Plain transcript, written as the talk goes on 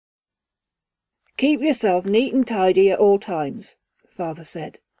Keep yourself neat and tidy at all times, Father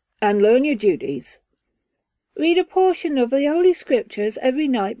said, and learn your duties. Read a portion of the Holy Scriptures every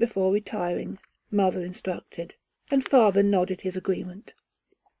night before retiring, Mother instructed, and Father nodded his agreement.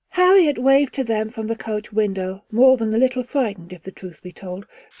 Harriet waved to them from the coach window, more than a little frightened, if the truth be told,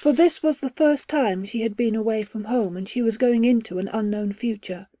 for this was the first time she had been away from home, and she was going into an unknown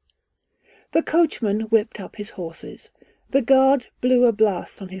future. The coachman whipped up his horses. The guard blew a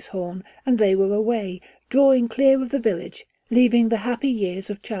blast on his horn, and they were away, drawing clear of the village, leaving the happy years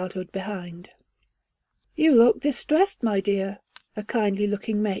of childhood behind. "You look distressed, my dear," a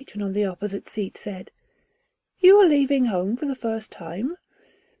kindly-looking matron on the opposite seat said. "You are leaving home for the first time?"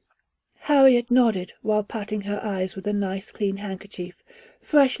 Harriet nodded while patting her eyes with a nice clean handkerchief,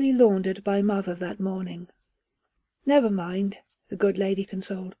 freshly laundered by Mother that morning. "Never mind," the good lady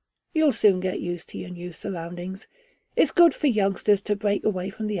consoled. "You'll soon get used to your new surroundings. It's good for youngsters to break away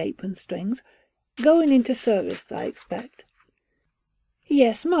from the apron strings. Going into service, I expect."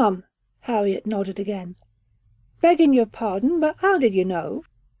 "Yes, Mum," Harriet nodded again. "Begging your pardon, but how did you know?"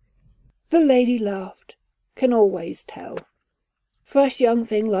 The lady laughed. "Can always tell. Fresh young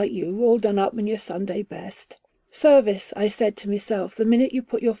thing like you, all done up in your Sunday best. Service, I said to myself the minute you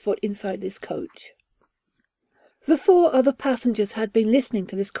put your foot inside this coach." The 4 other passengers had been listening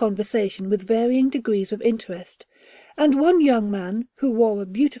to this conversation with varying degrees of interest, and one young man, who wore a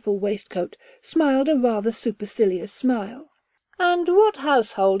beautiful waistcoat, smiled a rather supercilious smile. "And what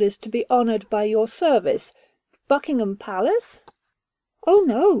household is to be honoured by your service? Buckingham Palace?" "Oh,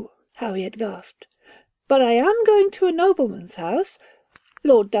 no," Harriet gasped. "But I am going to a nobleman's house,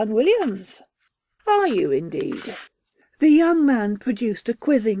 Lord Dunwilliam's." "Are you indeed?" The young man produced a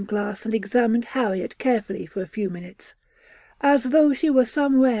quizzing glass and examined Harriet carefully for a few minutes, as though she were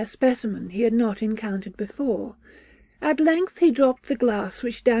some rare specimen he had not encountered before. At length he dropped the glass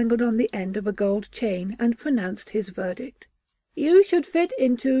which dangled on the end of a gold chain, and pronounced his verdict. "You should fit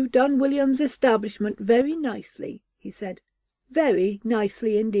into Dunwilliam's establishment very nicely," he said. "Very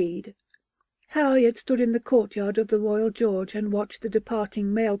nicely indeed." Harriet stood in the courtyard of the Royal George and watched the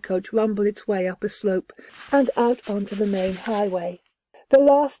departing mail-coach rumble its way up a slope and out onto the main highway. The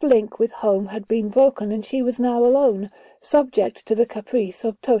last link with home had been broken, and she was now alone, subject to the caprice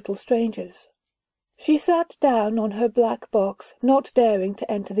of total strangers. She sat down on her black box, not daring to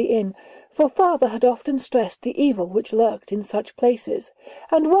enter the inn, for Father had often stressed the evil which lurked in such places,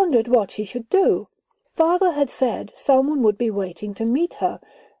 and wondered what she should do. Father had said someone would be waiting to meet her,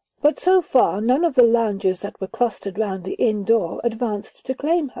 but so far none of the loungers that were clustered round the inn door advanced to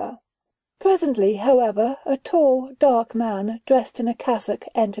claim her. Presently, however, a tall, dark man, dressed in a cassock,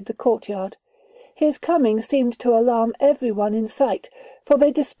 entered the courtyard. His coming seemed to alarm everyone in sight, for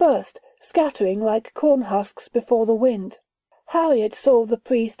they dispersed, scattering like corn husks before the wind. Harriet saw the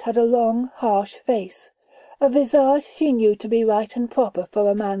priest had a long, harsh face, a visage she knew to be right and proper for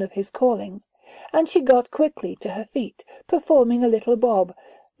a man of his calling, and she got quickly to her feet, performing a little bob,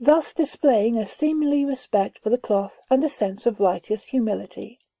 thus displaying a seemly respect for the cloth and a sense of righteous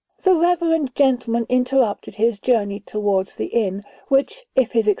humility. The reverend gentleman interrupted his journey towards the inn, which,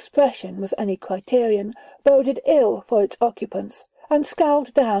 if his expression was any criterion, boded ill for its occupants, and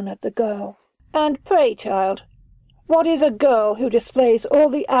scowled down at the girl. "And pray, child, what is a girl who displays all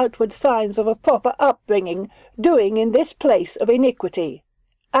the outward signs of a proper upbringing doing in this place of iniquity?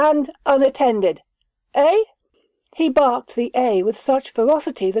 And unattended, eh?" He barked the "A" with such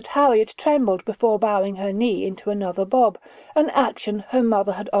ferocity that Harriet trembled before bowing her knee into another bob, an action her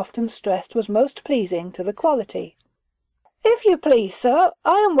mother had often stressed was most pleasing to the quality. "If you please, sir,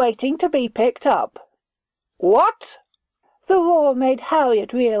 I am waiting to be picked up." "What?" The roar made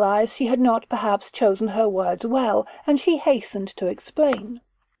Harriet realize she had not perhaps chosen her words well, and she hastened to explain.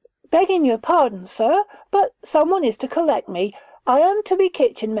 "Begging your pardon, sir, but someone is to collect me. I am to be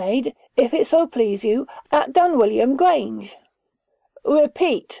kitchen-maid, if it so please you, at Dunwilliam Grange."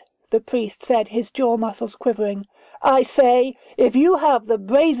 "Repeat," the priest said, his jaw-muscles quivering. "I say, if you have the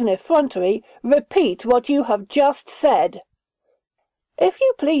brazen effrontery, repeat what you have just said." "If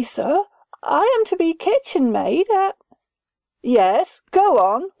you please, sir, I am to be kitchen-maid at—" "Yes, go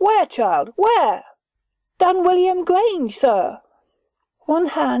on. Where, child, where?" "Dunwilliam Grange, sir." One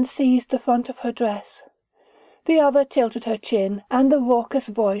hand seized the front of her dress. The other tilted her chin, and the raucous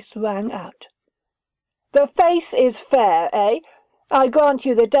voice rang out. "The face is fair, eh? I grant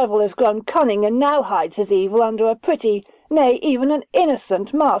you the devil has grown cunning and now hides his evil under a pretty, nay, even an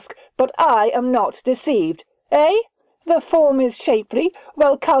innocent mask, but I am not deceived, eh? The form is shapely,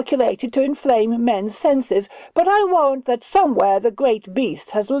 well calculated to inflame men's senses, but I warrant that somewhere the great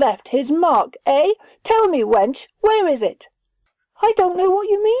beast has left his mark, eh? Tell me, wench, where is it?" "I don't know what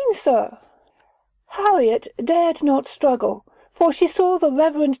you mean, sir." Harriet dared not struggle, for she saw the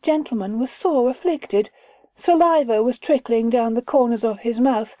reverend gentleman was sore afflicted. Saliva was trickling down the corners of his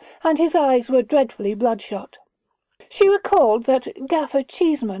mouth, and his eyes were dreadfully bloodshot. She recalled that Gaffer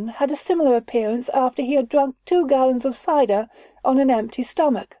Cheeseman had a similar appearance after he had drunk 2 gallons of cider on an empty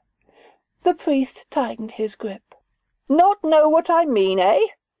stomach. The priest tightened his grip. "Not know what I mean, eh?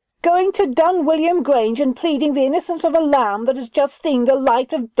 Going to Dun William Grange and pleading the innocence of a lamb that has just seen the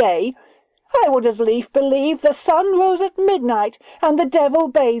light of day? I would as lief believe the sun rose at midnight and the devil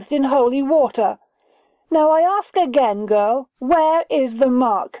bathed in holy water. Now I ask again, girl, where is the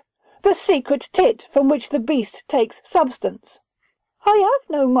mark? The secret tit from which the beast takes substance?" "I have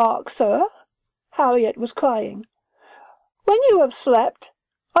no mark, sir," Harriet was crying. "When you have slept,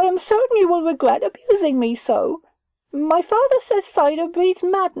 I am certain you will regret abusing me so. My father says cider breeds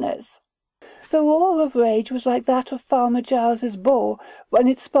madness." The roar of rage was like that of Farmer Giles's bull when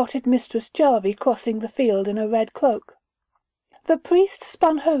it spotted Mistress Jarvey crossing the field in a red cloak. The priest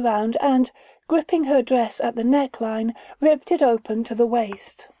spun her round and, gripping her dress at the neckline, ripped it open to the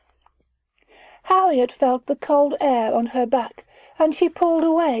waist. Harriet felt the cold air on her back, and she pulled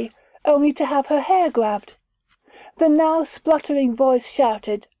away, only to have her hair grabbed. The now spluttering voice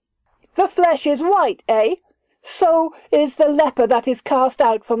shouted, "The flesh is white, eh? So is the leper that is cast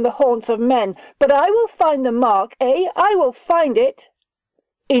out from the haunts of men, but I will find the mark, eh? I will find it."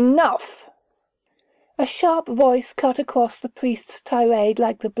 "Enough!" A sharp voice cut across the priest's tirade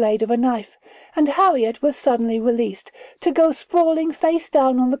like the blade of a knife, and Harriet was suddenly released, to go sprawling face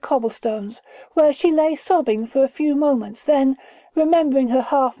down on the cobblestones, where she lay sobbing for a few moments, then, remembering her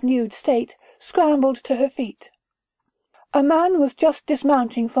half-nude state, scrambled to her feet. A man was just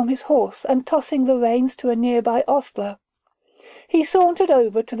dismounting from his horse and tossing the reins to a nearby ostler. He sauntered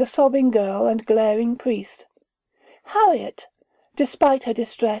over to the sobbing girl and glaring priest. Harriet, despite her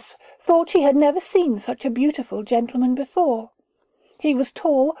distress, thought she had never seen such a beautiful gentleman before. He was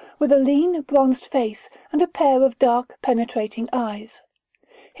tall, with a lean, bronzed face and a pair of dark, penetrating eyes.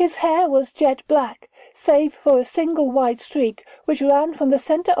 His hair was jet black, save for a single white streak which ran from the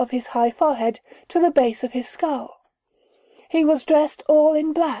centre of his high forehead to the base of his skull. He was dressed all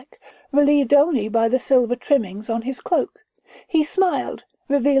in black, relieved only by the silver trimmings on his cloak. He smiled,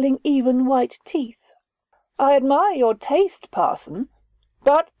 revealing even white teeth. "I admire your taste, parson.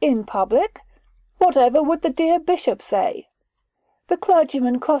 But in public, whatever would the dear bishop say?" The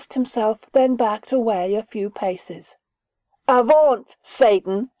clergyman crossed himself, then backed away a few paces. "Avaunt,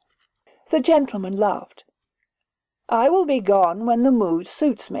 Satan!" The gentleman laughed. "I will be gone when the mood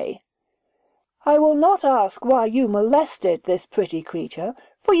suits me. I will not ask why you molested this pretty creature,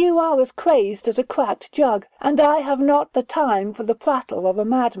 for you are as crazed as a cracked jug, and I have not the time for the prattle of a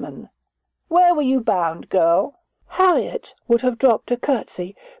madman. Where were you bound, girl?" Harriet would have dropped a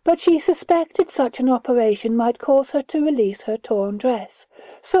curtsy, but she suspected such an operation might cause her to release her torn dress,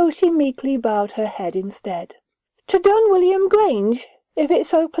 so she meekly bowed her head instead. "To Dun William Grange, if it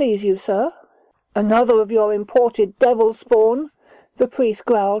so please you, sir." "Another of your imported devil spawn," the priest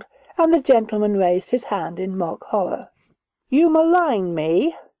growled, and the gentleman raised his hand in mock horror. "You malign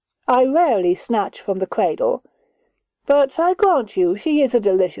me? I rarely snatch from the cradle, but I grant you she is a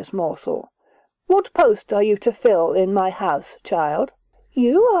delicious morsel. What post are you to fill in my house, child?"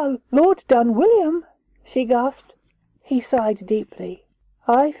 "You are Lord Dun William," she gasped. He sighed deeply.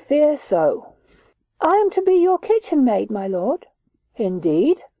 "I fear so." "I am to be your kitchen maid, my lord."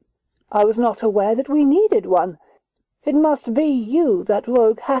 "Indeed? I was not aware that we needed one. It must be you that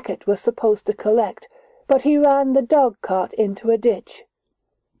rogue Hackett was supposed to collect, but he ran the dog-cart into a ditch.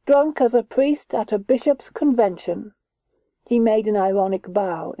 Drunk as a priest at a bishop's convention." He made an ironic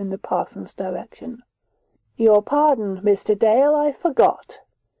bow in the parson's direction. "Your pardon, Mr. Dale, I forgot.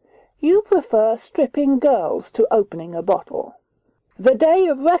 You prefer stripping girls to opening a bottle." "The day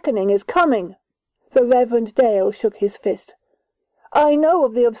of reckoning is coming." The Reverend Dale shook his fist. "I know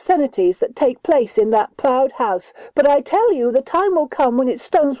of the obscenities that take place in that proud house, but I tell you the time will come when its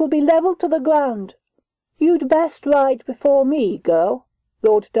stones will be levelled to the ground." "You'd best ride before me, girl."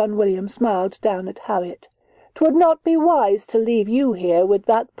 Lord Dunwilliam smiled down at Harriet. "'Twould not be wise to leave you here with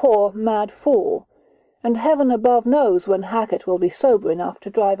that poor mad fool, and heaven above knows when Hackett will be sober enough to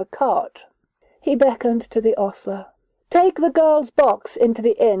drive a cart." He beckoned to the ostler. "Take the girl's box into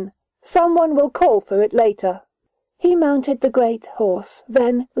the inn. Someone will call for it later." He mounted the great horse,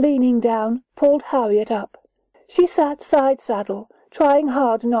 then, leaning down, pulled Harriet up. She sat side-saddle, trying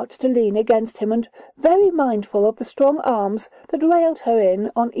hard not to lean against him and very mindful of the strong arms that railed her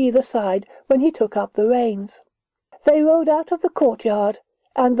in on either side when he took up the reins. They rode out of the courtyard,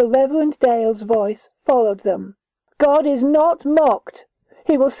 and the Reverend Dale's voice followed them. "God is not mocked.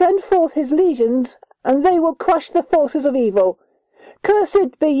 He will send forth his legions, and they will crush the forces of evil.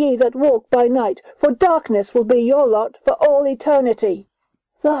 Cursed be ye that walk by night, for darkness will be your lot for all eternity."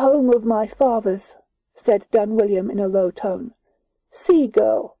 "The home of my fathers," said Dun William in a low tone. "See,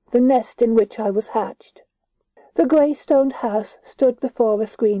 girl, the nest in which I was hatched." The grey-stoned house stood before a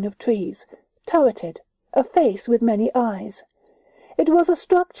screen of trees, turreted, a face with many eyes. It was a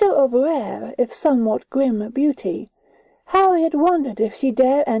structure of rare, if somewhat grim, beauty. Harriet wondered if she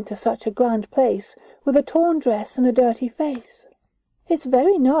dare enter such a grand place with a torn dress and a dirty face. "It's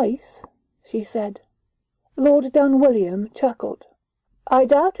very nice," she said. Lord Dun William chuckled. "I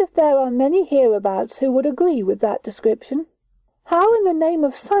doubt if there are many hereabouts who would agree with that description. How in the name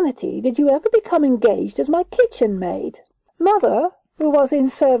of sanity did you ever become engaged as my kitchen maid?" "Mother, who was in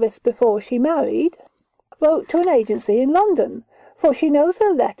service before she married, wrote to an agency in London, for she knows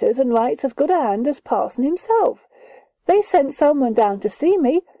her letters and writes as good a hand as parson himself. They sent someone down to see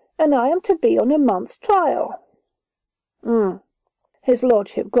me, and I am to be on a month's trial." His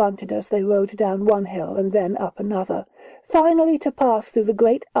lordship grunted as they rode down one hill and then up another, finally to pass through the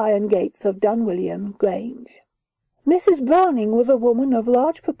great iron gates of Dun William Grange. Mrs. Browning was a woman of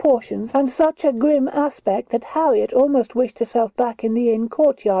large proportions and such a grim aspect that Harriet almost wished herself back in the inn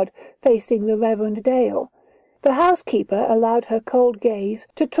courtyard facing the Reverend Dale. The housekeeper allowed her cold gaze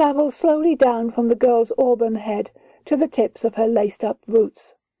to travel slowly down from the girl's auburn head to the tips of her laced-up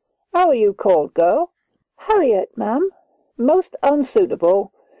boots. "How are you called, girl?" "Harriet, ma'am." "Most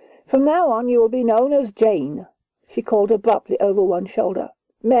unsuitable. From now on you will be known as Jane," she called abruptly over one shoulder.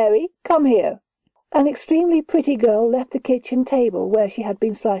 "Mary, come here." An extremely pretty girl left the kitchen table where she had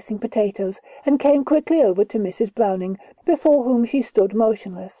been slicing potatoes, and came quickly over to Mrs. Browning, before whom she stood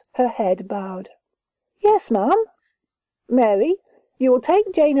motionless, her head bowed. "Yes, ma'am." "Mary, you will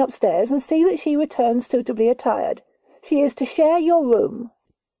take Jane upstairs and see that she returns suitably attired. She is to share your room."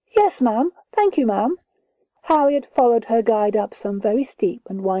 "Yes, ma'am. Thank you, ma'am." Harriet followed her guide up some very steep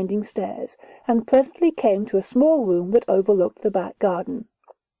and winding stairs, and presently came to a small room that overlooked the back garden.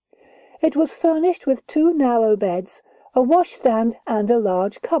 It was furnished with 2 narrow beds, a washstand, and a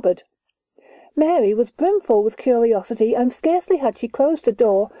large cupboard. Mary was brimful with curiosity, and scarcely had she closed the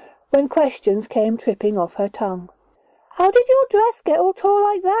door when questions came tripping off her tongue. "How did your dress get all tore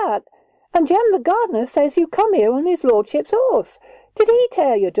like that? And Jem the gardener says you come here on his lordship's horse. Did he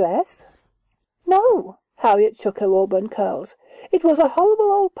tear your dress?" "No." Harriet shook her auburn curls. "It was a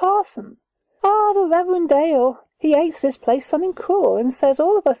horrible old parson. Ah, the Reverend Dale. He hates this place something cruel, and says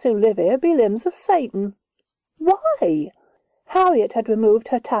all of us who live here be limbs of Satan." "Why?" Harriet had removed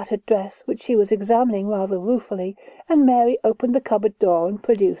her tattered dress, which she was examining rather ruefully, and Mary opened the cupboard door and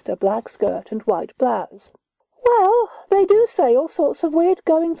produced a black skirt and white blouse. "Well, they do say all sorts of weird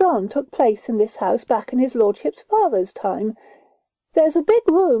goings-on took place in this house back in his lordship's father's time. There's a big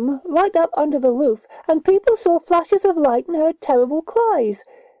room right up under the roof, and people saw flashes of light and heard terrible cries.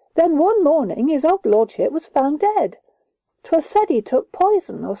 Then one morning his old lordship was found dead. 'Twas said he took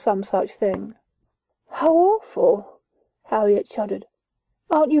poison or some such thing." "How awful!" Harriet shuddered.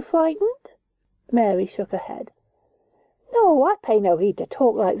 "Aren't you frightened?" Mary shook her head. "No, I pay no heed to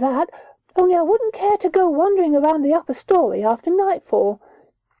talk like that, only I wouldn't care to go wandering around the upper story after nightfall.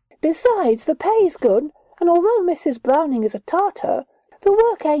 Besides, the pay's good, and although Mrs. Browning is a Tartar, the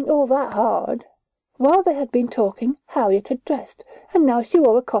work ain't all that hard." While they had been talking, Harriet had dressed, and now she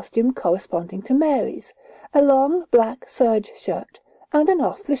wore a costume corresponding to Mary's, a long black serge shirt, and an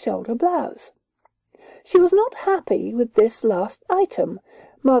off-the-shoulder blouse. She was not happy with this last item,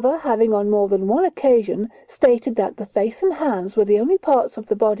 Mother having on more than one occasion stated that the face and hands were the only parts of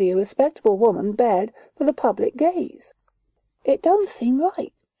the body a respectable woman bared for the public gaze. "It don't seem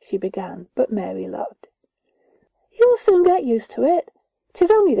right," she began, but Mary laughed. "You'll soon get used to it. 'Tis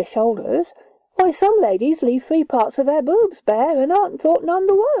only the shoulders. Why, some ladies leave 3 parts of their boobs bare, and aren't thought none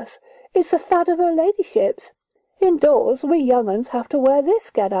the worse. It's the fad of her ladyship's. Indoors, we young uns have to wear this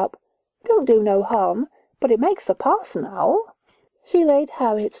get-up. Don't do no harm, but it makes the parson howl." She laid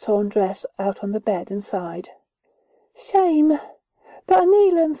Harriet's torn dress out on the bed and sighed. "Shame, but a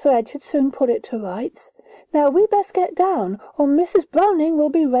needle and thread should soon put it to rights. Now we best get down, or Mrs. Browning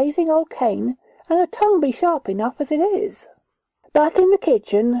will be raising old Cain, and her tongue be sharp enough as it is." Back in the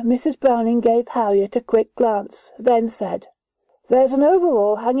kitchen, Mrs. Browning gave Harriet a quick glance, then said, "There's an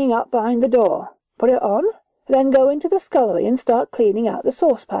overall hanging up behind the door. Put it on, then go into the scullery and start cleaning out the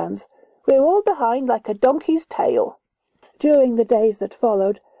saucepans. We're all behind like a donkey's tail." During the days that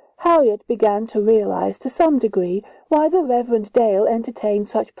followed, Harriet began to realize to some degree why the Reverend Dale entertained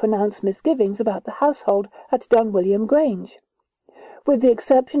such pronounced misgivings about the household at Dun William Grange. With the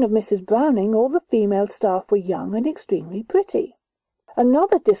exception of Mrs. Browning, all the female staff were young and extremely pretty.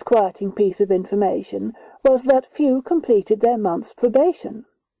 Another disquieting piece of information was that few completed their month's probation.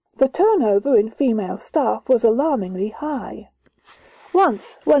 The turnover in female staff was alarmingly high.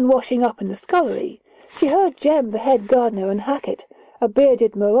 Once, when washing up in the scullery, she heard Jem, the head gardener, and Hackett, a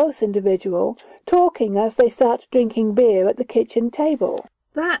bearded, morose individual, talking as they sat drinking beer at the kitchen table.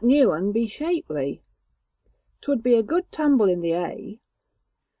 "That new un be shapely. 'Twould be a good tumble in the hay."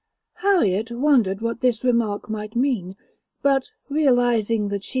 Harriet wondered what this remark might mean, but, realizing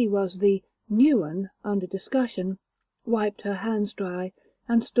that she was the new one under discussion, wiped her hands dry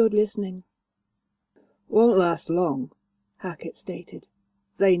and stood listening. "Won't last long," Hackett stated.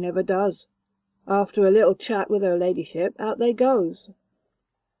 "They never does. After a little chat with her ladyship, out they goes."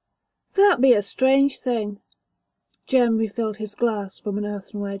 "That be a strange thing." Jem refilled his glass from an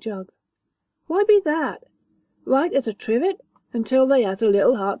earthenware jug. "Why be that? Right as a trivet, until they has a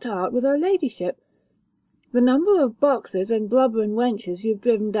little heart-to-heart with her ladyship. The number of boxers and blubbering wenches you've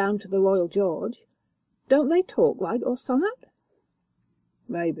driven down to the Royal George, don't they talk right or summat?"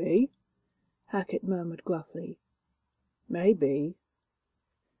 "Maybe," Hackett murmured gruffly. "Maybe."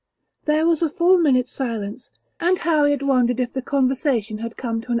 There was a full minute's silence, and Harriet wondered if the conversation had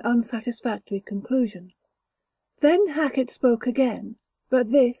come to an unsatisfactory conclusion. Then Hackett spoke again, but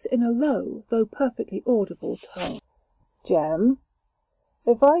this in a low, though perfectly audible tone. "Jem,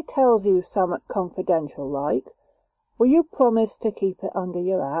 if I tells you summat confidential like, will you promise to keep it under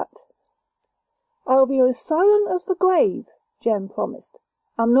your hat?" "I'll be as silent as the grave," Jem promised.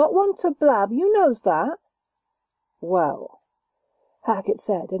 "I'm not one to blab, you knows that." "Well," Hackett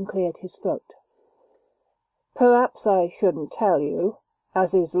said, and cleared his throat. "Perhaps I shouldn't tell you,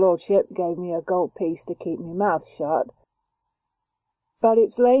 as his lordship gave me a gold piece to keep me mouth shut, but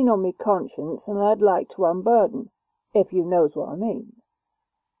it's lain on me conscience, and I'd like to unburden, if you knows what I mean."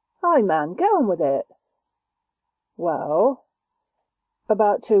 "Aye, man, get on with it." "Well,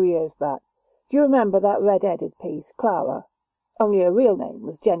 about 2 years back, do you remember that red-headed piece, Clara? Only her real name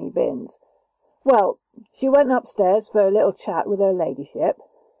was Jenny Binns. Well, she went upstairs for a little chat with her ladyship.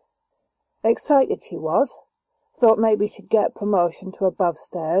 Excited she was. Thought maybe she'd get promotion to above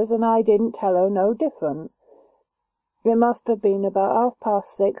stairs, and I didn't tell her no different. It must have been about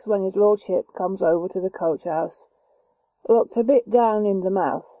 6:30 when his lordship comes over to the coach-house. Looked a bit down in the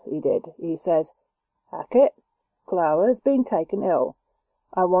mouth, he did. He says, 'Hackett, Clara's been taken ill.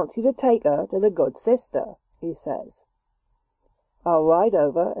 I wants you to take her to the good sister,' he says. 'I'll ride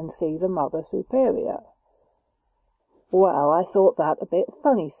over and see the Mother Superior.' Well, I thought that a bit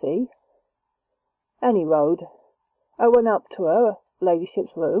funny, see? Any road, I went up to her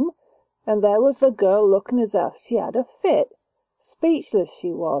ladyship's room, and there was the girl looking as if she had a fit. Speechless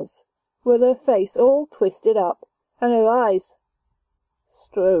she was, with her face all twisted up, and her eyes,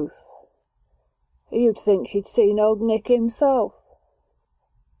 'struth, you'd think she'd seen old Nick himself."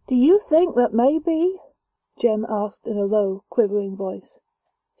 "Do you think that maybe," Jem asked in a low, quivering voice,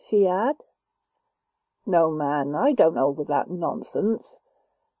 "she had?" "No, man, I don't know with that nonsense.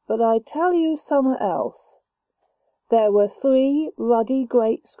 But I tell you summat else. There were 3 ruddy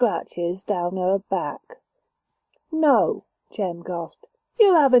great scratches down her back." "No," Jem gasped.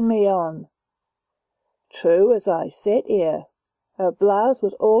 "You're having me on." "True as I sit here. Her blouse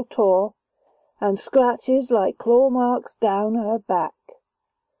was all tore, and scratches like claw marks down her back.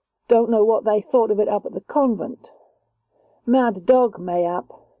 Don't know what they thought of it up at the convent. Mad dog,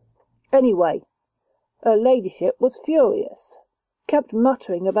 mayhap. Anyway, her ladyship was furious. Kept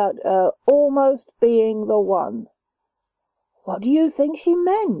muttering about her almost being the one." "What do you think she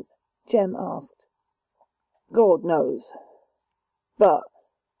meant?" Jem asked. "God knows. But,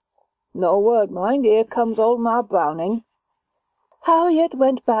 not a word, mind, here comes old Ma Browning." Harriet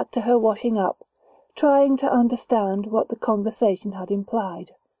went back to her washing up, trying to understand what the conversation had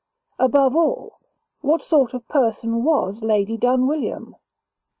implied. Above all, what sort of person was Lady Dunwilliam?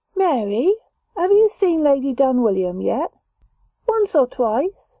 "Mary, have you seen Lady Dunwilliam yet?" "Once or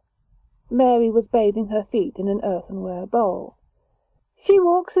twice." Mary was bathing her feet in an earthenware bowl. "She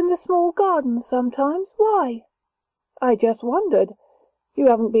walks in the small garden sometimes. Why?" "I just wondered. You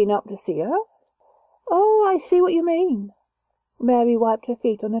haven't been up to see her?" "Oh, I see what you mean." Mary wiped her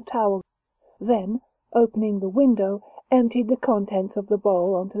feet on a towel, then, opening the window, emptied the contents of the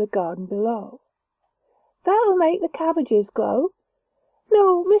bowl onto the garden below. "That'll make the cabbages grow.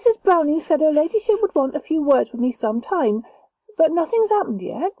 No, Mrs. Browning said her ladyship would want a few words with me some time, but nothing's happened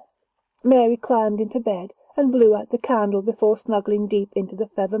yet." Mary climbed into bed and blew out the candle before snuggling deep into the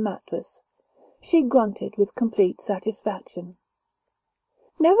feather mattress. She grunted with complete satisfaction.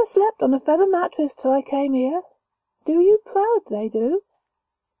 "Never slept on a feather mattress till I came here. Do you proud, they do."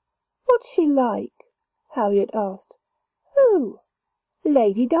 "What's she like?" Harriet asked. "Who?"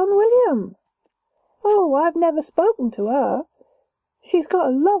 Lady Dunwilliam. Oh, I've never spoken to her. She's got a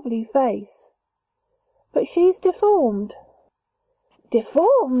lovely face. But she's deformed.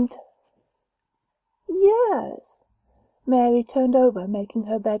 Deformed? Yes. Mary turned over, making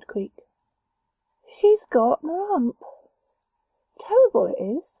her bed creak. She's got an lump. Terrible it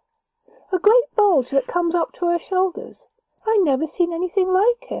is. A great bulge that comes up to her shoulders. I never seen anything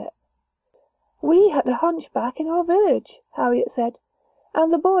like it. We had a hunchback in our village, Harriet said,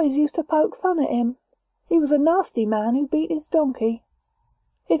 and the boys used to poke fun at him. He was a nasty man who beat his donkey.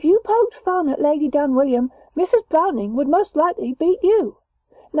 If you poked fun at Lady Dunwilliam, Mrs. Browning would most likely beat you.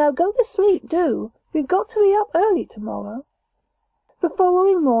 Now go to sleep, do. We've got to be up early tomorrow. The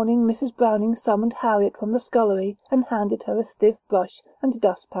following morning Mrs. Browning summoned Harriet from the scullery and handed her a stiff brush and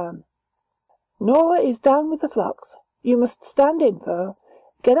dustpan. Nora is down with the flux. You must stand in for her.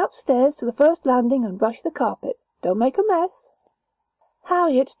 Get upstairs to the first landing and brush the carpet. Don't make a mess.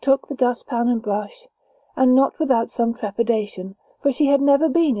 Harriet took the dustpan and brush, and not without some trepidation, for she had never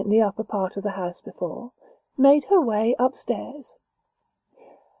been in the upper part of the house before, made her way upstairs.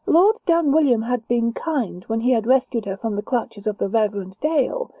 Lord Dunwilliam had been kind when he had rescued her from the clutches of the Reverend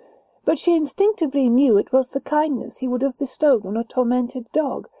Dale, but she instinctively knew it was the kindness he would have bestowed on a tormented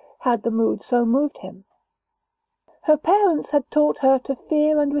dog, had the mood so moved him. Her parents had taught her to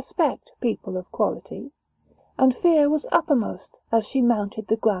fear and respect people of quality, and fear was uppermost as she mounted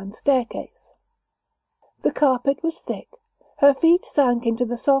the grand staircase. The carpet was thick, her feet sank into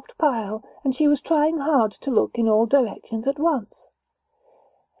the soft pile, and she was trying hard to look in all directions at once.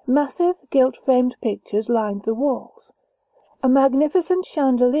 Massive gilt-framed pictures lined the walls. A magnificent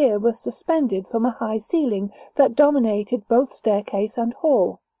chandelier was suspended from a high ceiling that dominated both staircase and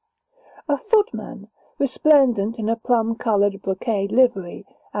hall. A footman, resplendent in a plum-coloured brocade livery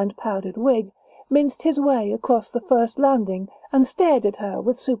and powdered wig, minced his way across the first landing and stared at her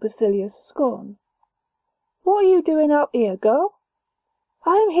with supercilious scorn. "What are you doing up here, girl?"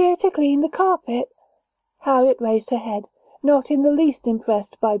 "I am here to clean the carpet." Harriet raised her head, not in the least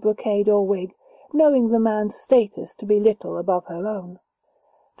impressed by brocade or wig, knowing the man's status to be little above her own.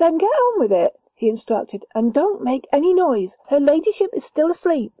 "Then get on with it," he instructed, "and don't make any noise. Her ladyship is still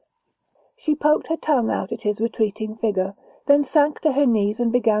asleep." She poked her tongue out at his retreating figure, then sank to her knees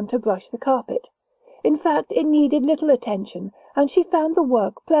and began to brush the carpet. In fact, it needed little attention, and she found the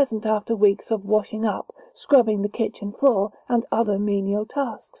work pleasant after weeks of washing up, scrubbing the kitchen floor, and other menial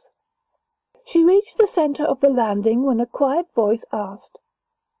tasks. She reached the centre of the landing when a quiet voice asked,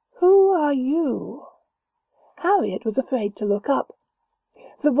 "Who are you?" Harriet was afraid to look up.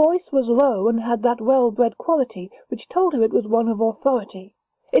 The voice was low and had that well-bred quality which told her it was one of authority.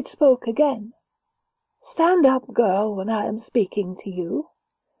 It spoke again. "Stand up, girl, when I am speaking to you."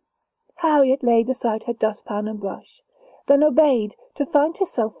 Harriet laid aside her dustpan and brush, then obeyed to find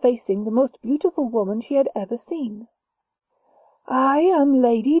herself facing the most beautiful woman she had ever seen. "I am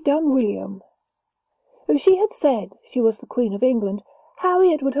Lady Dunwilliam." If she had said she was the Queen of England,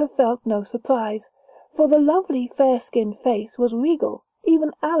 Harriet would have felt no surprise, for the lovely fair-skinned face was regal,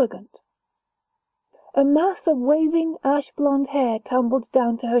 even arrogant. A mass of waving ash-blonde hair tumbled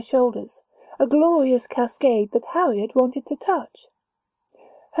down to her shoulders, a glorious cascade that Harriet wanted to touch.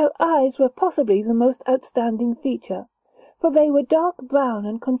 Her eyes were possibly the most outstanding feature, for they were dark brown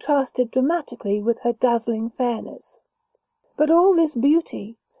and contrasted dramatically with her dazzling fairness. But all this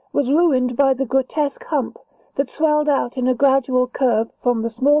beauty was ruined by the grotesque hump that swelled out in a gradual curve from the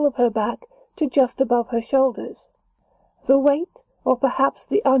small of her back to just above her shoulders. The weight, or perhaps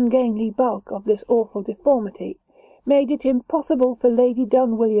the ungainly bulk of this awful deformity, made it impossible for Lady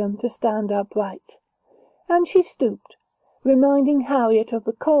Dunwilliam to stand upright, and she stooped, reminding Harriet of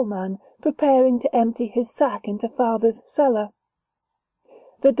the coalman preparing to empty his sack into father's cellar.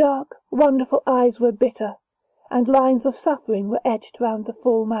 The dark, wonderful eyes were bitter, and lines of suffering were etched round the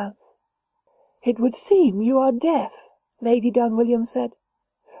full mouth. "It would seem you are deaf," Lady Dunwilliam said.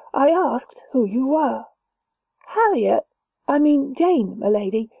 "I asked who you were." "Harriet, I mean Jane, my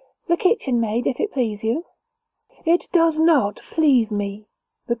lady, the kitchen maid, if it please you." "It does not please me,"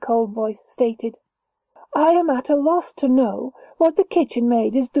 the cold voice stated. "I am at a loss to know what the kitchen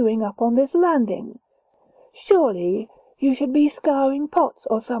maid is doing up on this landing. Surely you should be scouring pots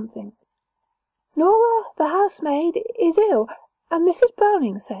or something." "Nora, the housemaid, is ill, and Mrs.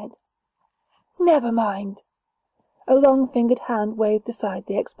 Browning said—" "Never mind." A long-fingered hand waved aside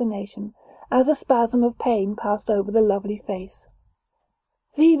the explanation, as a spasm of pain passed over the lovely face.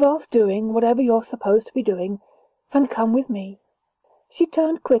 "Leave off doing whatever you're supposed to be doing, and come with me." She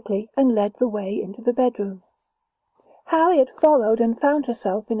turned quickly and led the way into the bedroom. Harriet followed and found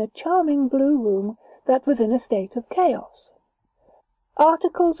herself in a charming blue room that was in a state of chaos.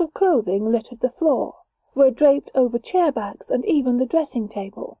 Articles of clothing littered the floor, were draped over chair-backs and even the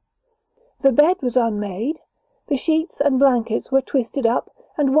dressing-table. The bed was unmade, the sheets and blankets were twisted up,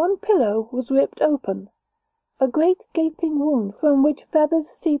 and one pillow was ripped open, a great gaping wound from which feathers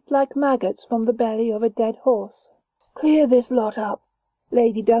seeped like maggots from the belly of a dead horse. "Clear this lot up,"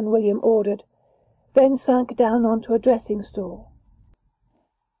 Lady Dunwilliam ordered, then sank down onto a dressing-stool,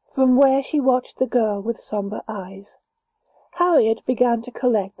 from where she watched the girl with sombre eyes. Harriet began to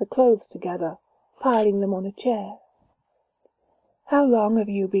collect the clothes together, piling them on a chair. "How long have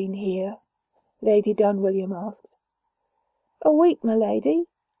you been here?" Lady Dunwilliam asked. "A week, my lady."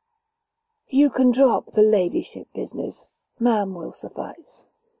 "You can drop the ladyship business. Ma'am will suffice."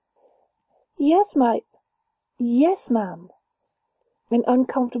 Yes, ma'am." An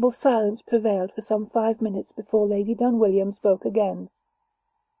uncomfortable silence prevailed for some 5 minutes before Lady Dunwilliam spoke again.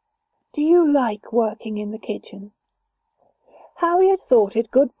 "Do you like working in the kitchen?" Harriet thought it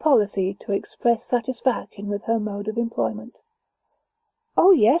good policy to express satisfaction with her mode of employment.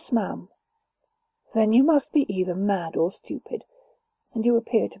 "Oh, yes, ma'am." "Then you must be either mad or stupid, and you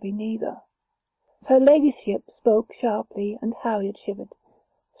appear to be neither." Her ladyship spoke sharply, and Harriet shivered.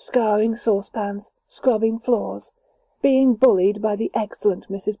 "Scouring saucepans, scrubbing floors, being bullied by the excellent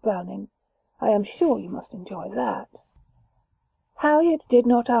Mrs. Browning. I am sure you must enjoy that." Harriet did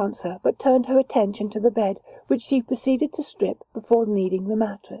not answer, but turned her attention to the bed, which she proceeded to strip before kneading the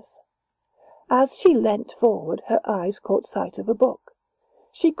mattress. As she leant forward, her eyes caught sight of a book.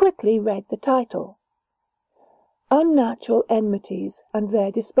 She quickly read the title, "Unnatural Enmities and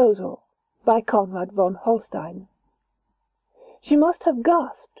Their Disposal," by Conrad von Holstein. She must have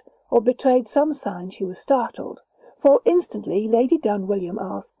gasped, or betrayed some sign she was startled, for instantly Lady Dunwilliam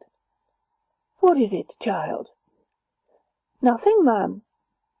asked, "What is it, child?" "Nothing, ma'am."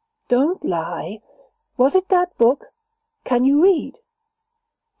 "Don't lie. Was it that book? Can you read?"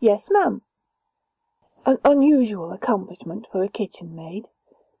 "Yes, ma'am." "An unusual accomplishment for a kitchen maid.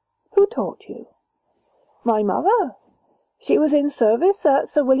 Who taught you?" "My mother. She was in service at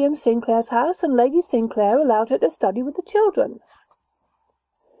Sir William Sinclair's house, and Lady Sinclair allowed her to study with the children."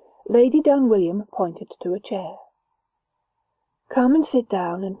 Lady Dunwilliam pointed to a chair. "Come and sit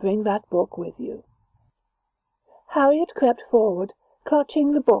down and bring that book with you." Harriet crept forward,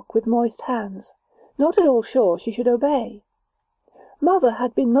 clutching the book with moist hands, not at all sure she should obey. Mother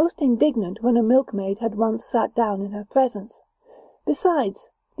had been most indignant when a milkmaid had once sat down in her presence. Besides,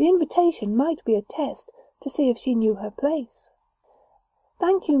 the invitation might be a test to see if she knew her place.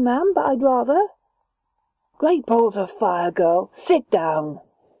 "Thank you, ma'am, but I'd rather—" "Great balls of fire, girl! Sit down!"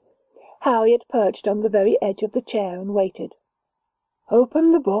 Harriet perched on the very edge of the chair and waited.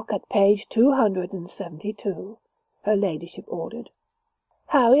 "Open the book at page 272, her ladyship ordered.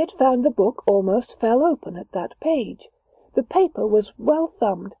 Harriet found the book almost fell open at that page. The paper was well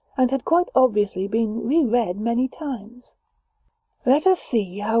thumbed, and had quite obviously been re-read many times. "Let us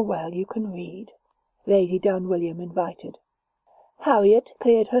see how well you can read," Lady Dunwilliam invited. Harriet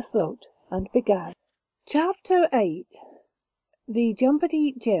cleared her throat, and began. Chapter 8. The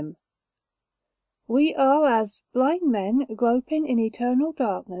Jumpity Jim. We are as blind men groping in eternal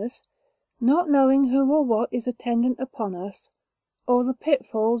darkness, not knowing who or what is attendant upon us, or the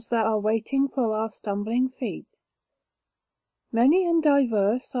pitfalls that are waiting for our stumbling feet. Many and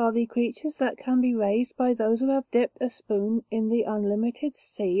diverse are the creatures that can be raised by those who have dipped a spoon in the unlimited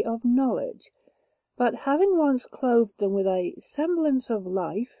sea of knowledge, but having once clothed them with a semblance of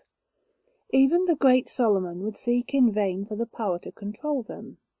life, even the great Solomon would seek in vain for the power to control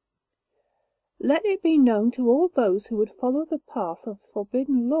them. Let it be known to all those who would follow the path of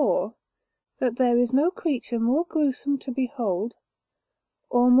forbidden law, that there is no creature more gruesome to behold,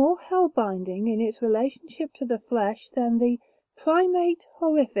 or more hell-binding in its relationship to the flesh than the primate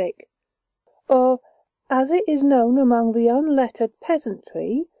horrific, or, as it is known among the unlettered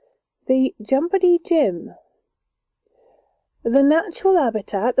peasantry, the Jumpity Jim. The natural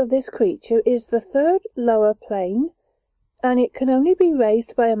habitat of this creature is the third lower plane, and it can only be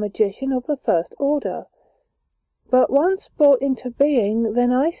raised by a magician of the first order. But once brought into being,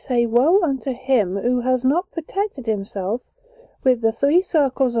 then I say woe unto him who has not protected himself with the 3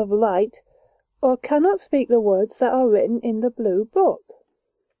 circles of light, or cannot speak the words that are written in the blue book.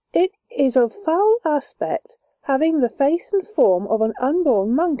 It is of foul aspect, having the face and form of an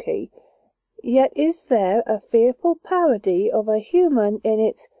unborn monkey, yet is there a fearful parody of a human in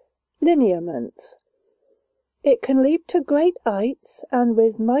its lineaments. It can leap to great heights, and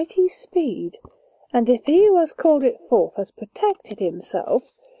with mighty speed, and if he who has called it forth has protected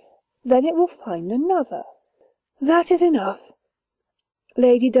himself, then it will find another. That is enough."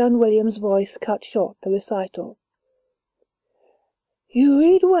 Lady Dunwilliam's voice cut short the recital. You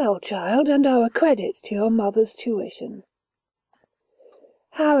read well, child, and are a credit to your mother's tuition.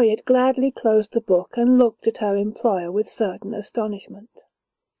 Harriet gladly closed the book and looked at her employer with certain astonishment.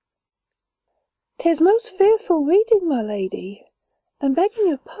 "'Tis most fearful reading, my lady, and begging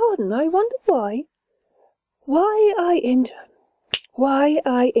your pardon, I wonder why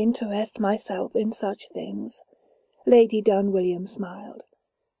I interest myself in such things." Lady Dunwilliam smiled.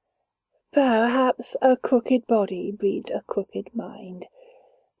 "Perhaps a crooked body breeds a crooked mind.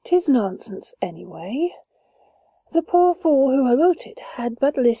 'Tis nonsense, anyway. The poor fool who wrote it had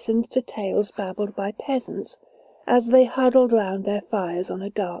but listened to tales babbled by peasants as they huddled round their fires on a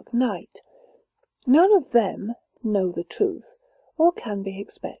dark night. None of them know the truth, or can be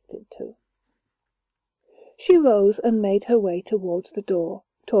expected to." She rose and made her way towards the door,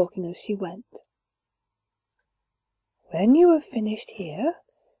 talking as she went. "When you have finished here,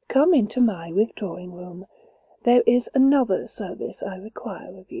 come into my withdrawing-room. There is another service I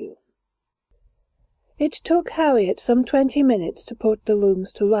require of you." It took Harriet some 20 minutes to put the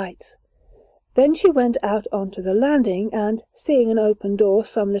rooms to rights. Then she went out onto the landing and, seeing an open door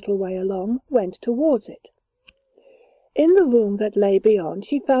some little way along, went towards it. In the room that lay beyond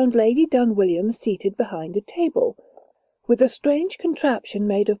she found Lady Dunwilliam seated behind a table, with a strange contraption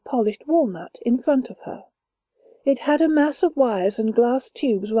made of polished walnut in front of her. It had a mass of wires and glass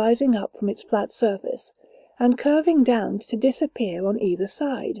tubes rising up from its flat surface, and curving down to disappear on either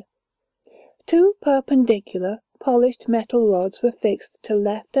side. 2 perpendicular, polished metal rods were fixed to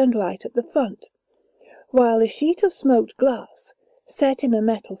left and right at the front, while a sheet of smoked glass, set in a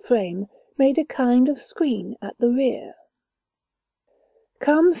metal frame, made a kind of screen at the rear.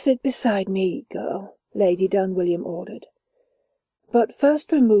 "Come sit beside me, girl," Lady Dunwilliam ordered. "But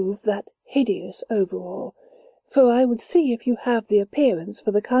first remove that hideous overall, for I would see if you have the appearance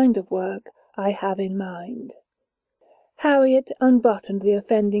for the kind of work I have in mind." Harriet unbuttoned the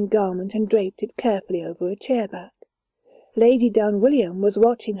offending garment and draped it carefully over a chair-back. Lady Dunwilliam was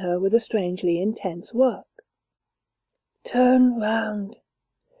watching her with a strangely intense work. "Turn round."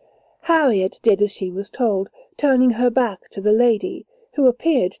 Harriet did as she was told, turning her back to the lady, who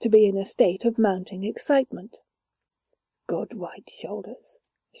appeared to be in a state of mounting excitement. "Good white shoulders,"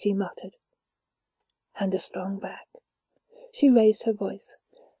 she muttered, "and a strong back." She raised her voice.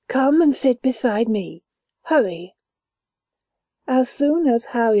 "Come and sit beside me. Hurry." As soon as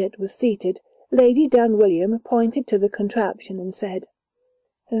Harriet was seated, Lady Dunwilliam pointed to the contraption and said,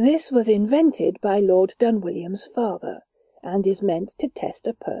 "This was invented by Lord Dunwilliam's father, and is meant to test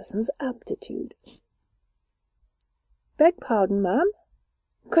a person's aptitude." "Beg pardon, ma'am?"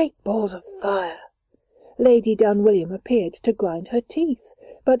 Great balls of fire! Lady Dunwilliam appeared to grind her teeth,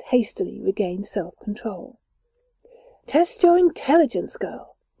 but hastily regained self-control. "Test your intelligence,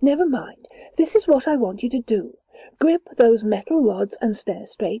 girl. Never mind. This is what I want you to do. Grip those metal rods and stare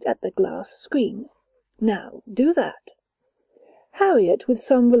straight at the glass screen. Now, do that." Harriet, with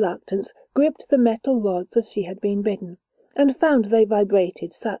some reluctance, gripped the metal rods as she had been bidden, and found they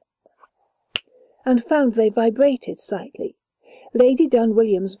vibrated slightly. Lady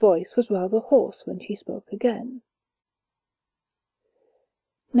Dunwilliam's voice was rather hoarse when she spoke again.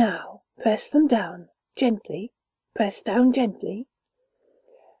 "Now, press them down, gently. Press down gently."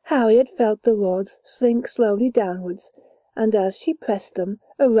 Harriet felt the rods sink slowly downwards, and as she pressed them,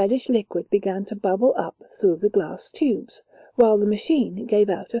 a reddish liquid began to bubble up through the glass tubes, while the machine gave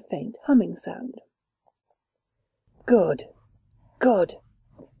out a faint humming sound. "Good, good,"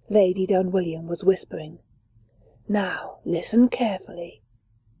 Lady Dunwilliam was whispering. "Now, listen carefully.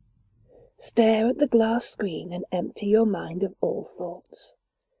 Stare at the glass screen and empty your mind of all thoughts.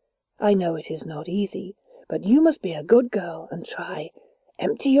 I know it is not easy, but you must be a good girl and try.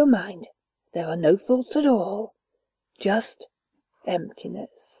 Empty your mind. There are no thoughts at all. Just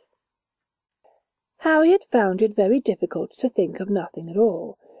emptiness." Harriet found it very difficult to think of nothing at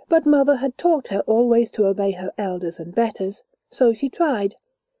all, but Mother had taught her always to obey her elders and betters, so she tried.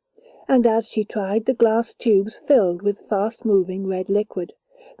 And as she tried, the glass tubes filled with fast-moving red liquid.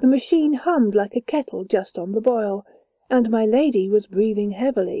 The machine hummed like a kettle just on the boil, and my lady was breathing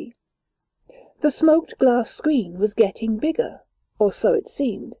heavily. The smoked glass screen was getting bigger, or so it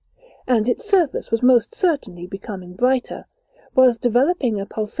seemed, and its surface was most certainly becoming brighter, was developing a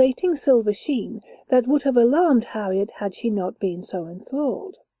pulsating silver sheen that would have alarmed Harriet had she not been so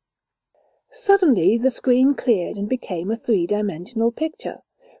enthralled. Suddenly the screen cleared and became a 3-dimensional picture,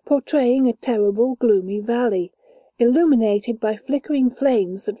 portraying a terrible, gloomy valley, illuminated by flickering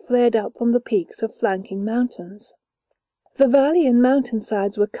flames that flared up from the peaks of flanking mountains. The valley and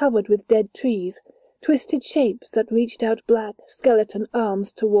mountainsides were covered with dead trees, twisted shapes that reached out black, skeleton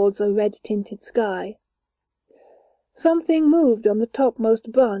arms towards a red-tinted sky. Something moved on the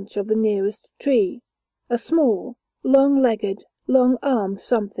topmost branch of the nearest tree, a small, long-legged, long-armed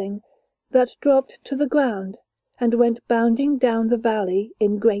something that dropped to the ground and went bounding down the valley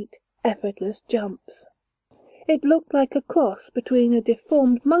in great, effortless jumps. It looked like a cross between a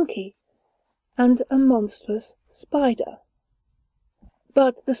deformed monkey and a monstrous spider.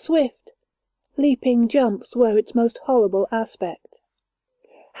 But the swift, leaping jumps were its most horrible aspect.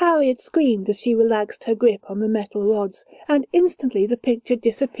 Harriet screamed as she relaxed her grip on the metal rods, and instantly the picture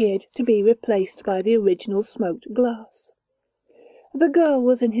disappeared to be replaced by the original smoked glass. The girl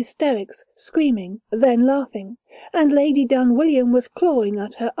was in hysterics, screaming, then laughing, and Lady Dunwilliam was clawing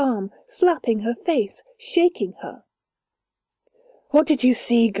at her arm, slapping her face, shaking her. "What did you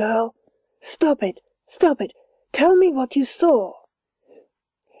see, girl? Stop it, stop it. Tell me what you saw."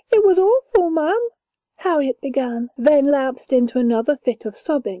 "It was awful, ma'am," Harriet began, then lapsed into another fit of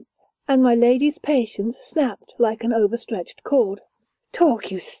sobbing, and my lady's patience snapped like an overstretched cord.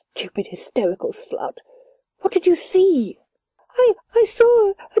 "Talk, you stupid hysterical slut. What did you see?" I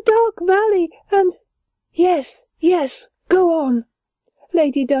saw a dark valley, and—" Yes, go on,"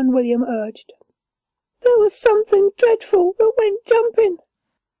 Lady Dunwilliam urged. "There was something dreadful that went jumping."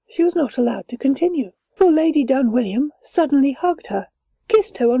 She was not allowed to continue, for Lady Dunwilliam suddenly hugged her,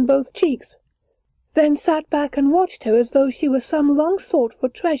 kissed her on both cheeks, then sat back and watched her as though she were some long-sought-for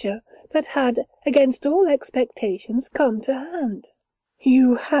treasure that had, against all expectations, come to hand.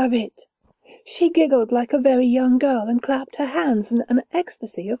 "You have it." She giggled like a very young girl and clapped her hands in an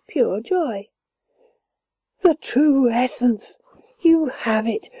ecstasy of pure joy. "The true essence! You have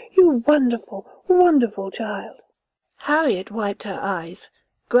it, you wonderful, wonderful child." Harriet wiped her eyes,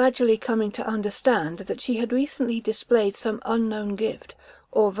 gradually coming to understand that she had recently displayed some unknown gift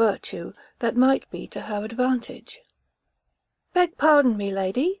or virtue that might be to her advantage. "Beg pardon me,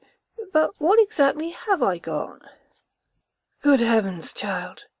 lady, but what exactly have I got?" "Good heavens,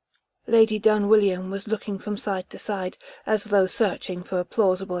 child!" Lady Dunwilliam was looking from side to side, as though searching for a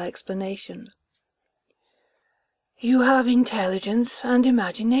plausible explanation. "You have intelligence and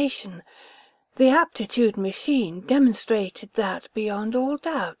imagination. The aptitude machine demonstrated that beyond all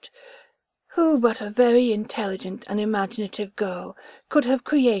doubt. Who but a very intelligent and imaginative girl could have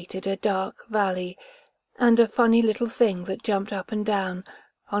created a dark valley, and a funny little thing that jumped up and down,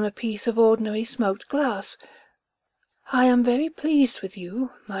 on a piece of ordinary smoked glass? I am very pleased with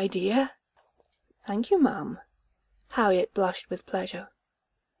you, my dear." "Thank you, ma'am." Harriet blushed with pleasure.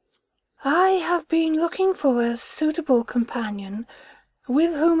 "I have been looking for a suitable companion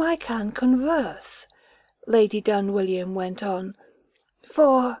with whom I can converse," Lady Dunwilliam went on,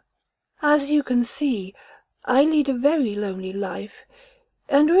 "for, as you can see, I lead a very lonely life,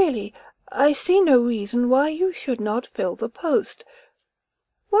 and really I see no reason why you should not fill the post.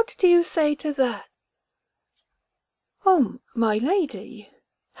 What do you say to that?" "Oh, my lady,"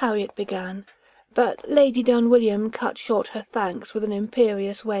 Harriet began, but Lady Dunwilliam cut short her thanks with an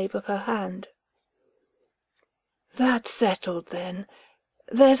imperious wave of her hand. "That's settled, then.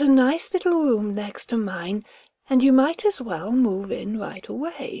 There's a nice little room next to mine, and you might as well move in right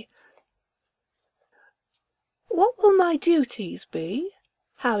away." "What will my duties be?"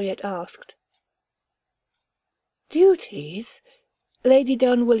 Harriet asked. "Duties?" Lady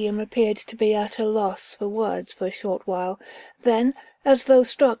Dunwilliam appeared to be at a loss for words for a short while, then, as though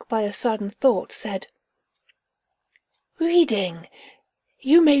struck by a sudden thought, said, "Reading.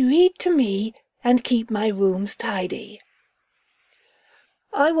 You may read to me, and keep my rooms tidy."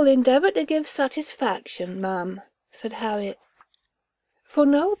 "I will endeavour to give satisfaction, ma'am," said Harriet. For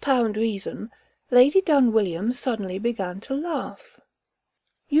no apparent reason, Lady Dunwilliam suddenly began to laugh.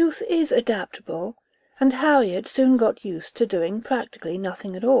 Youth is adaptable, and Harriet soon got used to doing practically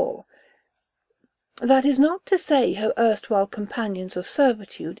nothing at all. That is not to say her erstwhile companions of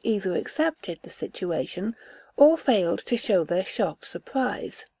servitude either accepted the situation or failed to show their shocked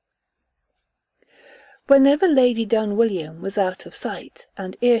surprise. Whenever Lady Dunwilliam was out of sight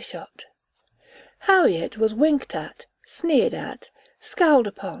and earshot, Harriet was winked at, sneered at, scowled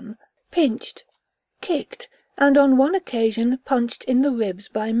upon, pinched, kicked, and on one occasion punched in the ribs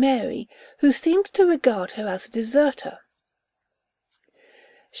by Mary, who seemed to regard her as a deserter.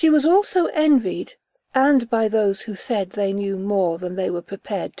 She was also envied, and by those who said they knew more than they were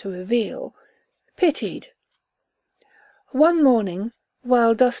prepared to reveal, pitied. One morning,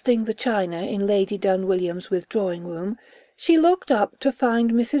 while dusting the china in Lady Dunwilliam's withdrawing-room, she looked up to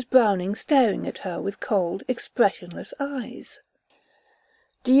find Mrs. Browning staring at her with cold, expressionless eyes.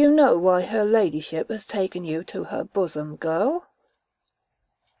 "Do you know why her ladyship has taken you to her bosom, girl?"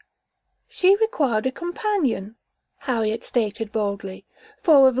 "She required a companion," Harriet stated boldly,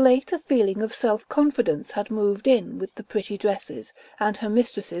 for of late a feeling of self-confidence had moved in with the pretty dresses and her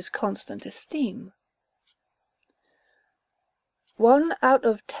mistress's constant esteem. 1 out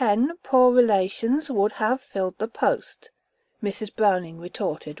of 10 poor relations would have filled the post, Mrs. Browning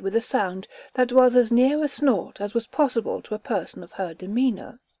retorted with a sound that was as near a snort as was possible to a person of her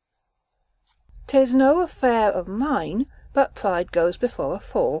demeanour. "'Tis no affair of mine, but pride goes before a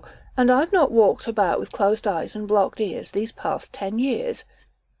fall, and I've not walked about with closed eyes and blocked ears these past 10 years.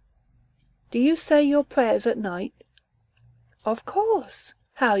 Do you say your prayers at night?" "Of course."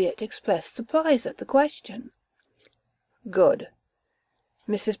 Harriet expressed surprise at the question. "Good."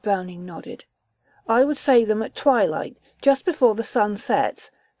 Mrs. Browning nodded. "I would say them at twilight, just before the sun sets,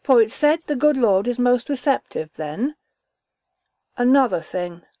 for it's said the good Lord is most receptive then. Another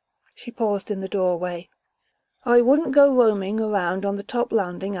thing." She paused in the doorway. "I wouldn't go roaming around on the top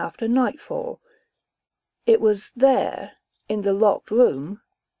landing after nightfall. It was there, in the locked room,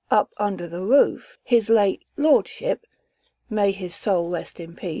 up under the roof, his late lordship, may his soul rest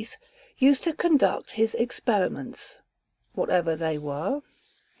in peace, used to conduct his experiments, whatever they were.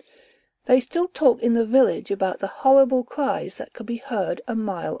 They still talk in the village about the horrible cries that could be heard a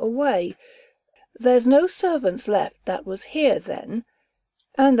mile away. There's no servants left that was here then,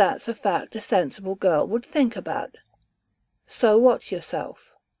 and that's a fact a sensible girl would think about. So watch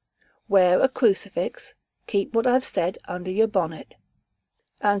yourself. Wear a crucifix, keep what I've said under your bonnet,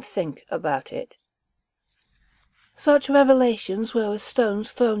 and think about it." Such revelations were as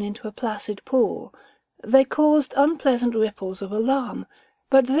stones thrown into a placid pool. They caused unpleasant ripples of alarm,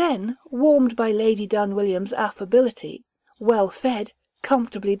 but then, warmed by Lady Dunwilliam's affability, well fed,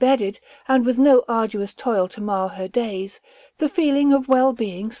 comfortably bedded, and with no arduous toil to mar her days, the feeling of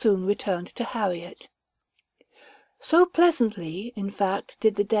well-being soon returned to Harriet. So pleasantly, in fact,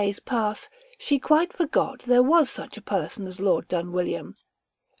 did the days pass, she quite forgot there was such a person as Lord Dunwilliam,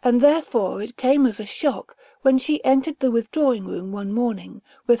 and therefore it came as a shock when she entered the withdrawing-room one morning,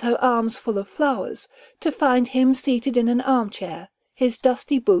 with her arms full of flowers, to find him seated in an armchair, his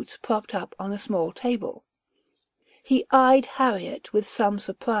dusty boots propped up on a small table. He eyed Harriet with some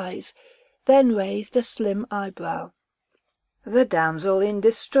surprise, then raised a slim eyebrow. "The damsel in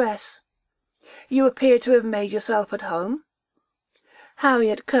distress. You appear to have made yourself at home?"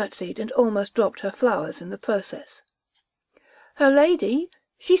 Harriet curtsied and almost dropped her flowers in the process. "Her lady,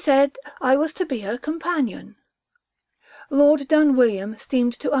 she said I was to be her companion." Lord Dunwilliam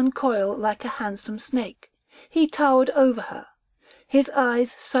seemed to uncoil like a handsome snake. He towered over her, his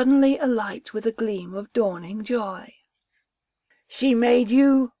eyes suddenly alight with a gleam of dawning joy. "She made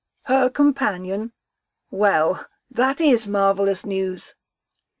you her companion? Well, that is marvellous news."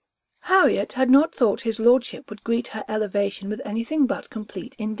 Harriet had not thought his lordship would greet her elevation with anything but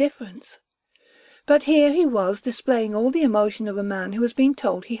complete indifference. But here he was displaying all the emotion of a man who has been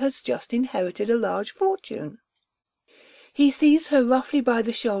told he has just inherited a large fortune. He seized her roughly by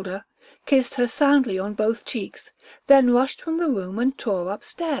the shoulder, kissed her soundly on both cheeks, then rushed from the room and tore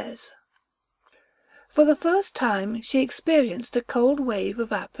upstairs. For the first time she experienced a cold wave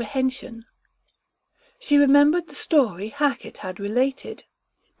of apprehension. She remembered the story Hackett had related,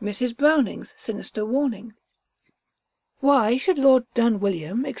 Mrs. Browning's sinister warning. Why should Lord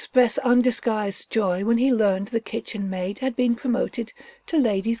Dunwilliam express undisguised joy when he learned the kitchen-maid had been promoted to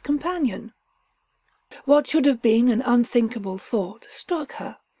lady's companion? What should have been an unthinkable thought struck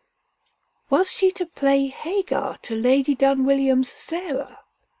her. Was she to play Hagar to Lady Dunwilliam's Sarah?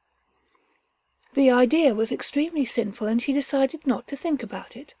 The idea was extremely sinful, and she decided not to think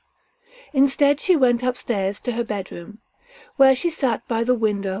about it. Instead she went upstairs to her bedroom, where she sat by the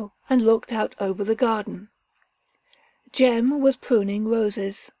window and looked out over the garden. Jem was pruning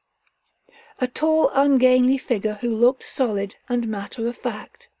roses. A tall, ungainly figure who looked solid and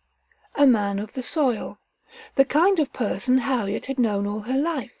matter-of-fact. A man of the soil, the kind of person Harriet had known all her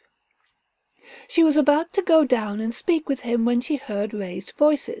life. She was about to go down and speak with him when she heard raised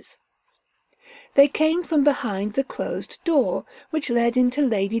voices. They came from behind the closed door, which led into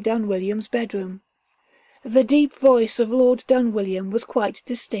Lady Dunwilliam's bedroom. The deep voice of Lord Dunwilliam was quite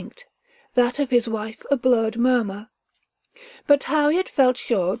distinct, that of his wife a blurred murmur. But Harriet felt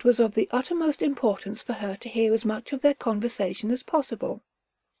sure it was of the uttermost importance for her to hear as much of their conversation as possible.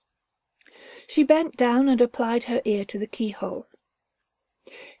 She bent down and applied her ear to the keyhole.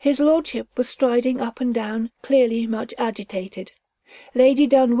 His lordship was striding up and down, clearly much agitated. Lady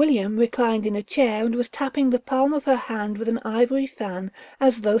Dunwilliam reclined in a chair and was tapping the palm of her hand with an ivory fan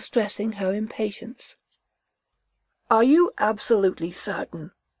as though stressing her impatience. "Are you absolutely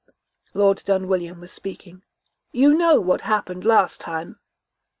certain?" Lord Dunwilliam was speaking. "You know what happened last time?"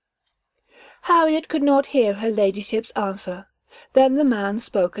 Harriet could not hear her ladyship's answer. Then the man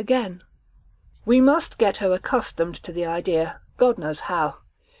spoke again. "We must get her accustomed to the idea, God knows how.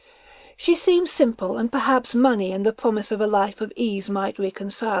 She seems simple, and perhaps money and the promise of a life of ease might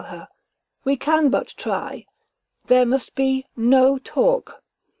reconcile her. We can but try. There must be no talk.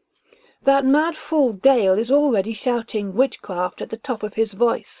 That mad fool Dale is already shouting witchcraft at the top of his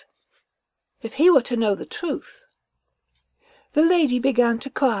voice. If he were to know the truth—" The lady began to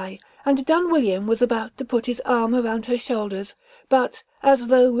cry, and Dunwilliam was about to put his arm around her shoulders, but, as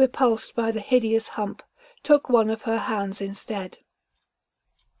though repulsed by the hideous hump, took one of her hands instead.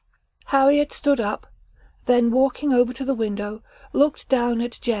 Harriet stood up, then walking over to the window, looked down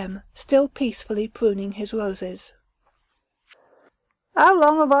at Jem, still peacefully pruning his roses. "How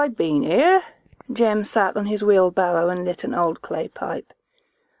long have I been here?" Jem sat on his wheelbarrow and lit an old clay pipe.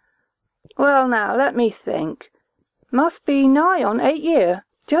 "Well now, let me think. Must be nigh on 8 year,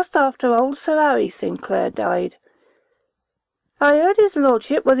 just after old Sir Harry Sinclair died. I heard his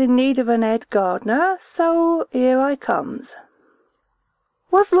lordship was in need of an head gardener, so here I comes."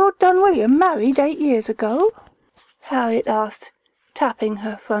 "Was Lord Dunwilliam married 8 years ago?" Harriet asked, tapping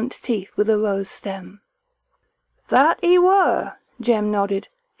her front teeth with a rose stem. "That he were," Jem nodded,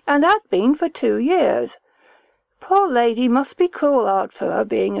 "and had been for 2 years. Poor lady must be cruel hard for her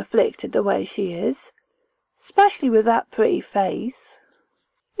being afflicted the way she is, especially with that pretty face."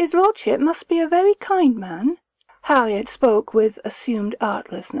 "His lordship must be a very kind man." Harriet spoke with assumed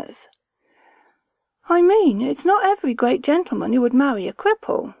artlessness. "I mean, it's not every great gentleman who would marry a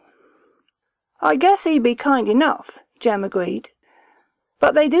cripple." "I guess he be kind enough," Jem agreed.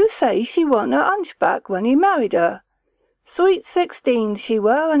 "But they do say she wasn't a hunchback when he married her. Sweet 16 she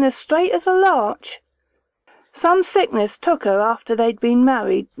were, and as straight as a larch. Some sickness took her after they'd been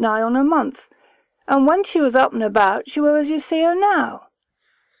married nigh on a month, and when she was up and about she were as you see her now."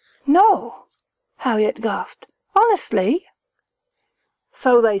 "No," Harriet gasped. "Honestly?"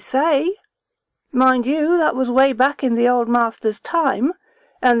 "So they say. Mind you, that was way back in the old master's time,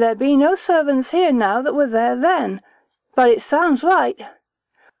 and there be no servants here now that were there then, but it sounds right.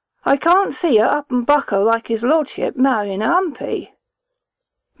 I can't see her up and bucko like his lordship marrying a humpy.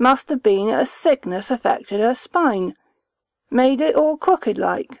 Must have been a sickness affected her spine, made it all crooked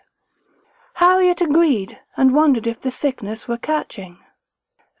like." Harriet agreed, and wondered if the sickness were catching.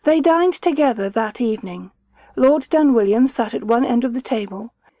 They dined together that evening. Lord Dunwilliam sat at one end of the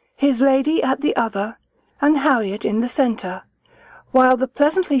table, his lady at the other, and Harriet in the centre, while the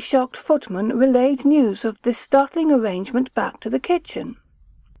pleasantly shocked footman relayed news of this startling arrangement back to the kitchen.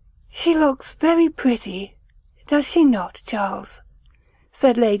 "She looks very pretty, does she not, Charles?"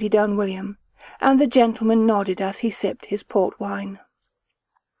 said Lady Dunwilliam, and the gentleman nodded as he sipped his port wine.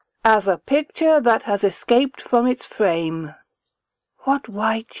 "As a picture that has escaped from its frame." "What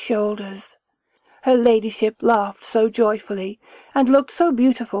white shoulders!" Her ladyship laughed so joyfully, and looked so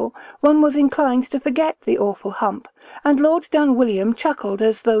beautiful, one was inclined to forget the awful hump, and Lord Dunwilliam chuckled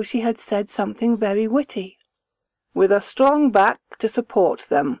as though she had said something very witty. "With a strong back to support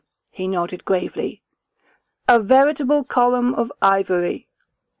them," he nodded gravely. "A veritable column of ivory."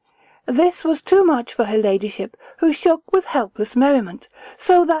 This was too much for her ladyship, who shook with helpless merriment,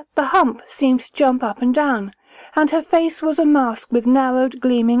 so that the hump seemed to jump up and down, and her face was a mask with narrowed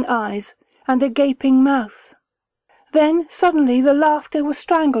gleaming eyes, and a gaping mouth. Then suddenly the laughter was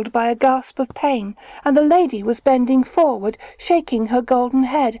strangled by a gasp of pain, and the lady was bending forward, shaking her golden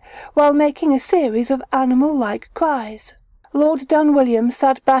head, while making a series of animal-like cries. Lord Dunwilliam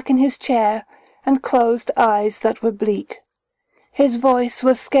sat back in his chair, and closed eyes that were bleak. His voice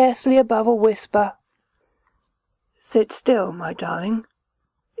was scarcely above a whisper. "Sit still, my darling.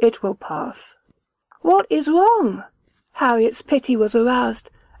 It will pass." "What is wrong?" Harriet's pity was aroused,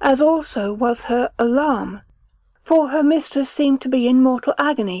 as also was her alarm, for her mistress seemed to be in mortal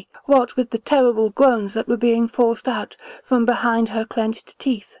agony, what with the terrible groans that were being forced out from behind her clenched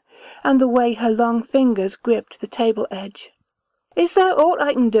teeth, and the way her long fingers gripped the table edge. "Is there aught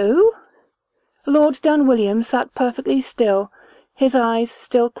I can do?" Lord Dunwilliam sat perfectly still, his eyes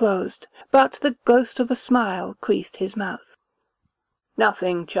still closed, but the ghost of a smile creased his mouth.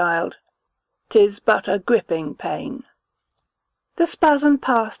 "Nothing, child. 'Tis but a gripping pain." The spasm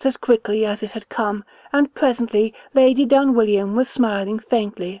passed as quickly as it had come, and presently Lady Dunwilliam was smiling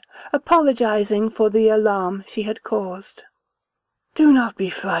faintly, apologizing for the alarm she had caused. "Do not be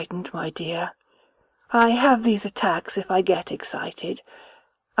frightened, my dear. I have these attacks if I get excited.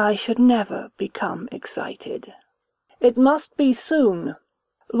 I should never become excited." "It must be soon,"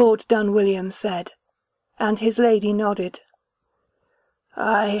 Lord Dunwilliam said, and his lady nodded.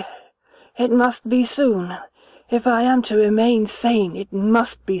 "Aye, it must be soon. If I am to remain sane, it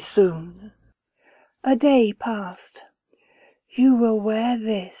must be soon." A day passed. You will wear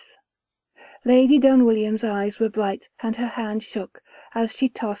this. Lady Dunwilliam's eyes were bright and her hand shook as she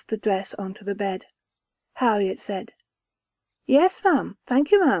tossed the dress onto the bed. Harriet said, "Yes, ma'am,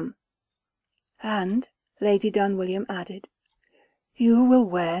 thank you, ma'am." And, Lady Dunwilliam added, "You will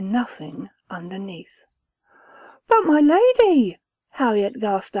wear nothing underneath." "But, my lady," Harriet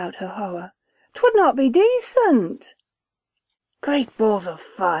gasped out her horror, "'twould not be decent." Great balls of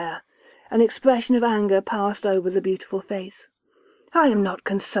fire! An expression of anger passed over the beautiful face. "I am not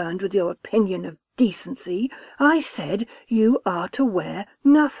concerned with your opinion of decency. I said you are to wear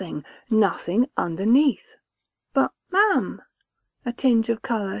nothing underneath." "But, ma'am," a tinge of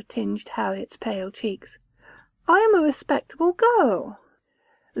colour tinged Harriet's pale cheeks, "I am a respectable girl."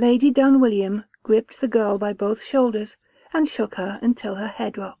 Lady Dunwilliam gripped the girl by both shoulders and shook her until her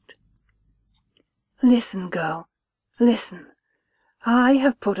head rocked. "Listen, girl, listen. I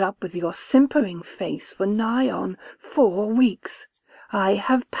have put up with your simpering face for nigh on 4 weeks. I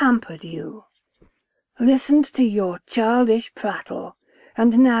have pampered you, listened to your childish prattle,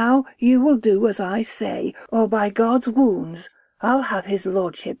 and now you will do as I say, or by God's wounds, I'll have his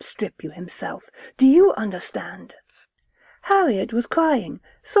lordship strip you himself. Do you understand?" Harriet was crying,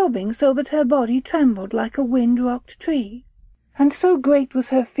 sobbing so that her body trembled like a wind-rocked tree, and so great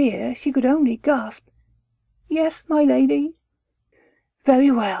was her fear she could only gasp, "Yes, my lady."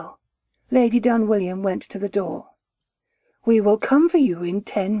 "Very well." Lady Dunwilliam went to the door. "We will come for you in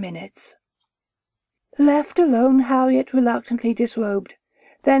 10 minutes." Left alone, Harriet reluctantly disrobed,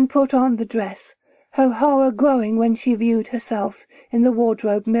 then put on the dress, her horror growing when she viewed herself in the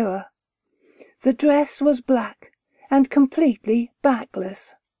wardrobe mirror. The dress was black, and completely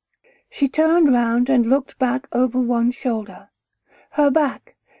backless. She turned round and looked back over one shoulder. Her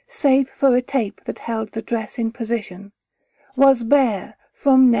back, save for a tape that held the dress in position, was bare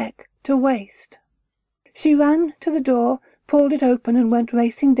from neck to waist. She ran to the door, pulled it open and went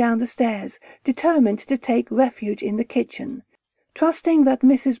racing down the stairs, determined to take refuge in the kitchen, trusting that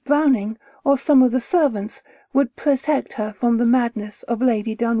Mrs. Browning or some of the servants would protect her from the madness of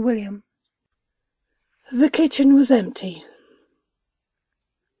Lady Dunwilliam. The kitchen was empty.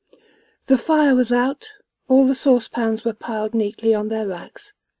 The fire was out, all the saucepans were piled neatly on their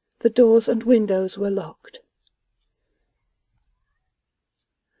racks, the doors and windows were locked.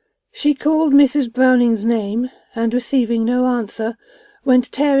 She called Mrs. Browning's name, and receiving no answer,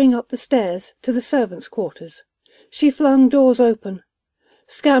 went tearing up the stairs to the servants' quarters. She flung doors open,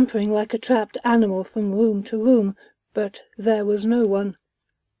 scampering like a trapped animal from room to room, but there was no one.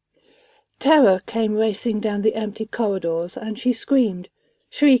 Terror came racing down the empty corridors, and she screamed,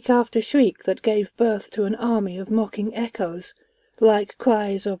 shriek after shriek that gave birth to an army of mocking echoes, like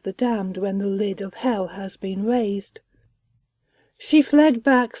cries of the damned when the lid of hell has been raised. She fled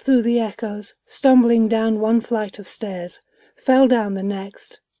back through the echoes, stumbling down one flight of stairs, fell down the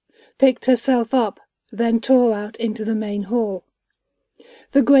next, picked herself up, then tore out into the main hall.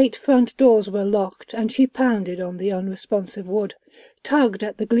 The great front doors were locked, and she pounded on the unresponsive wood, tugged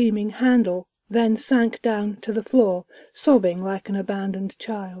at the gleaming handle, then sank down to the floor, sobbing like an abandoned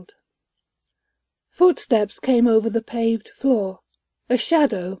child. Footsteps came over the paved floor. A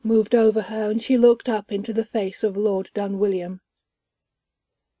shadow moved over her, and she looked up into the face of Lord Dunwilliam.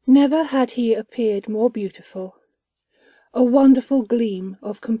 Never had he appeared more beautiful. A wonderful gleam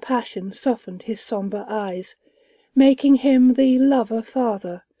of compassion softened his sombre eyes, making him the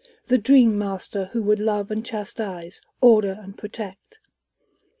lover-father, the dream-master who would love and chastise, order and protect.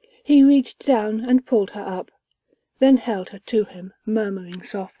 He reached down and pulled her up, then held her to him, murmuring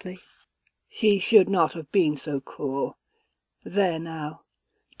softly, "She should not have been so cruel. There now,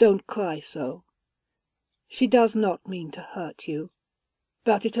 don't cry so. She does not mean to hurt you,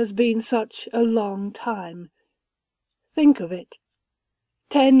 but it has been such a long time. Think of it.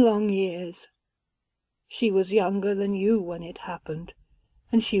 10 long years. She was younger than you when it happened,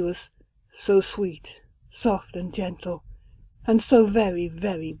 and she was so sweet, soft and gentle, and so very,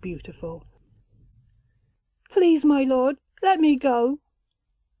 very beautiful. Please, my lord, let me go."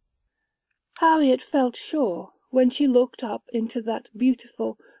 Harriet felt sure, when she looked up into that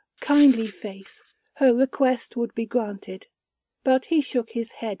beautiful, kindly face, her request would be granted, but he shook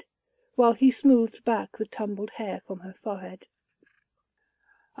his head, while he smoothed back the tumbled hair from her forehead.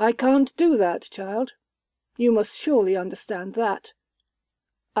 "I can't do that, child. You must surely understand that.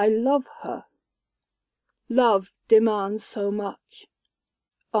 I love her. Love demands so much.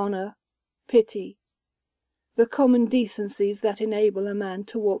 Honour, pity, the common decencies that enable a man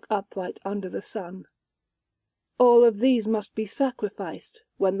to walk upright under the sun. All of these must be sacrificed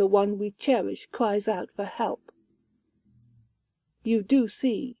when the one we cherish cries out for help. You do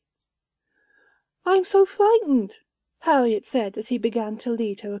see." I'm so frightened, Harriet said as he began to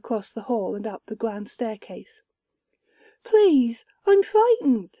lead her across the hall and up the grand staircase. Please, I'm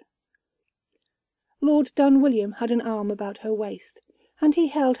frightened. Lord Dunwilliam had an arm about her waist, and he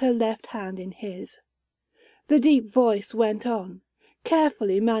held her left hand in his. The deep voice went on,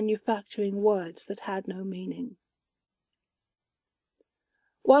 carefully manufacturing words that had no meaning.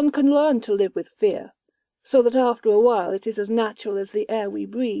 One can learn to live with fear, so that after a while it is as natural as the air we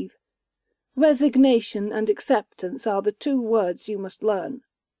breathe. Resignation and acceptance are the two words you must learn.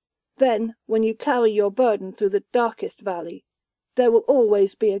 Then, when you carry your burden through the darkest valley, there will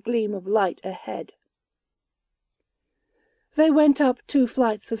always be a gleam of light ahead. They went up 2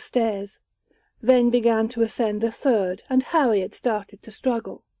 flights of stairs, then began to ascend a 3rd, and Harriet started to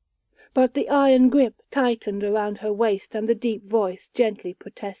struggle. But the iron grip tightened around her waist, and the deep voice gently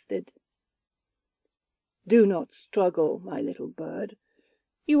protested. "Do not struggle, my little bird.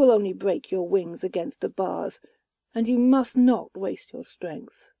 You will only break your wings against the bars, and you must not waste your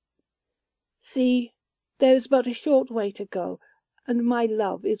strength. See, there is but a short way to go, and my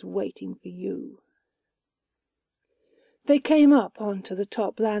love is waiting for you." They came up onto the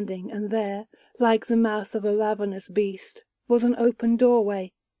top landing, and there, like the mouth of a ravenous beast, was an open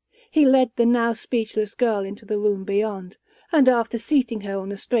doorway. He led the now speechless girl into the room beyond, and after seating her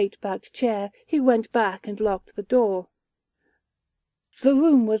on a straight-backed chair, he went back and locked the door. The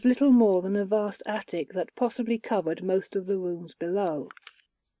room was little more than a vast attic that possibly covered most of the rooms below.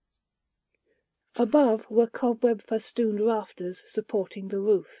 Above were cobweb-festooned rafters supporting the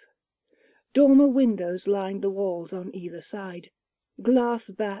roof. Dormer windows lined the walls on either side. Glass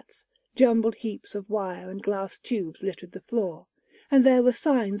vats, jumbled heaps of wire and glass tubes littered the floor, and there were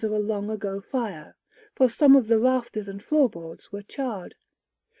signs of a long-ago fire, for some of the rafters and floorboards were charred.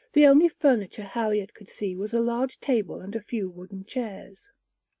 The only furniture Harriet could see was a large table and a few wooden chairs.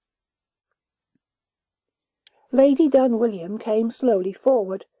 Lady Dunwilliam came slowly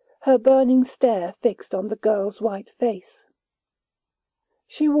forward, her burning stare fixed on the girl's white face.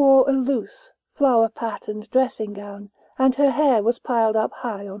 She wore a loose, flower-patterned dressing gown, and her hair was piled up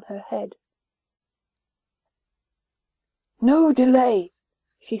high on her head. "No delay,"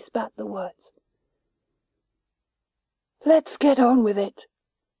 she spat the words. "Let's get on with it."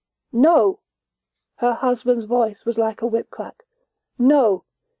 "No!" Her husband's voice was like a whip-crack. "No!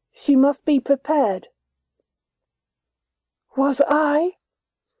 She must be prepared." "Was I?"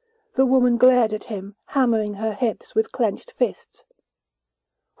 The woman glared at him, hammering her hips with clenched fists.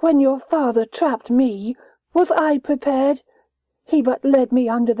 "When your father trapped me, was I prepared? He but led me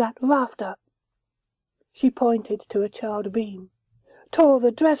under that rafter." She pointed to a charred beam. "Tore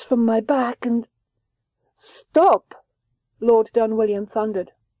the dress from my back and—" "Stop!" Lord Dunwilliam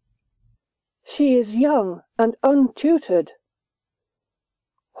thundered. "She is young and untutored."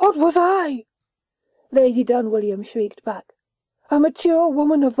 "What was I?" Lady Dunwilliam shrieked back. "A mature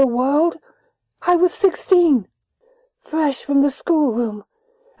woman of the world? I was 16, fresh from the schoolroom,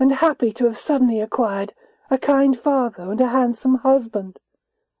 and happy to have suddenly acquired a kind father and a handsome husband."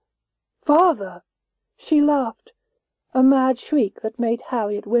 "Father!" She laughed, a mad shriek that made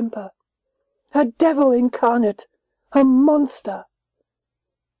Harriet whimper. "A devil incarnate! A monster!"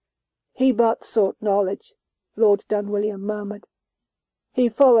 "He but sought knowledge," Lord Dunwilliam murmured. "He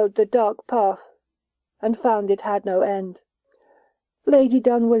followed the dark path, and found it had no end." Lady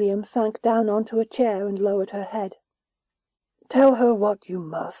Dunwilliam sank down onto a chair and lowered her head. "Tell her what you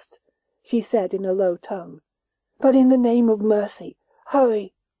must," she said in a low tone. "But in the name of mercy,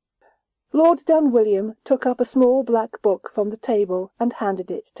 hurry." Lord Dunwilliam took up a small black book from the table and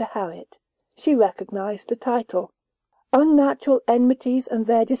handed it to Harriet. She recognized the title. Unnatural Enmities and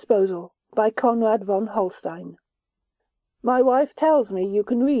Their Disposal, by Conrad von Holstein. "My wife tells me you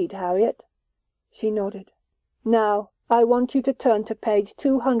can read, Harriet." She nodded. "Now, I want you to turn to page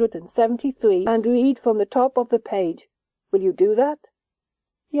 273 and read from the top of the page. Will you do that?"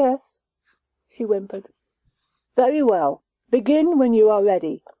 "Yes," she whimpered. "Very well. Begin when you are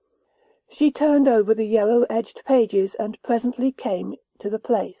ready." She turned over the yellow-edged pages and presently came to the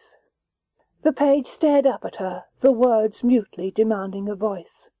place. The page stared up at her, the words mutely demanding a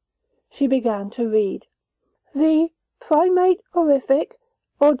voice. She began to read. "The primate horrific,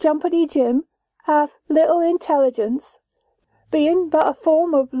 or Jumpity Jim, hath little intelligence, being but a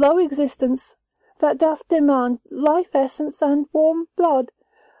form of low existence that doth demand life-essence and warm blood.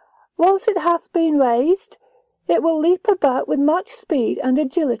 Once it hath been raised, it will leap about with much speed and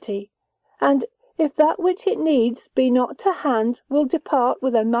agility, and if that which it needs be not to hand, will depart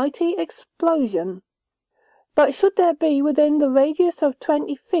with a mighty explosion. But should there be within the radius of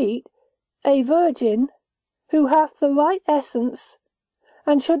 20 feet a virgin, who hath the right essence,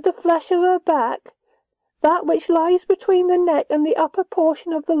 and should the flesh of her back, that which lies between the neck and the upper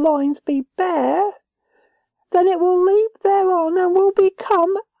portion of the loins, be bare, then it will leap thereon and will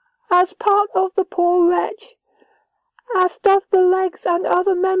become as part of the poor wretch, as doth the legs and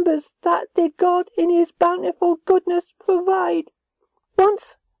other members that did God in his bountiful goodness provide.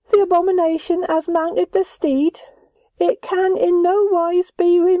 Once the abomination as mounted the steed, it can in no wise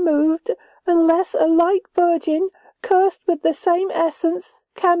be removed, unless a like virgin, cursed with the same essence,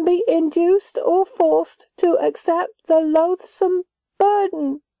 can be induced or forced to accept the loathsome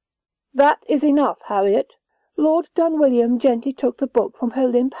burden. That is enough, Harriet. Lord Dunwilliam gently took the book from her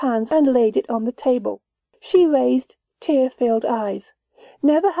limp hands and laid it on the table. She raised tear-filled eyes.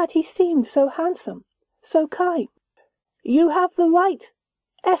 Never had he seemed so handsome, so kind. You have the right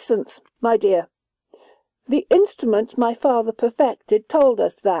essence, my dear. The instrument my father perfected told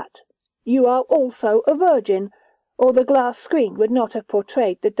us that. You are also a virgin, or the glass screen would not have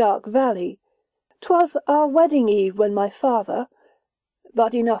portrayed the dark valley. 'Twas our wedding eve when my father—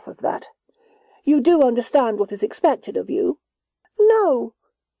 But enough of that. You do understand what is expected of you? No.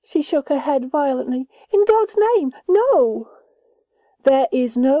 She shook her head violently. In God's name, no. There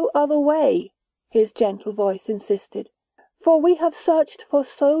is no other way, his gentle voice insisted, for we have searched for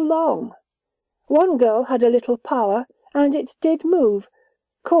so long. One girl had a little power, and it did move,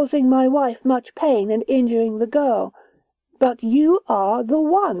 causing my wife much pain and injuring the girl. But you are the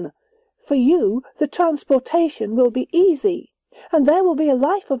one. For you the transportation will be easy, and there will be a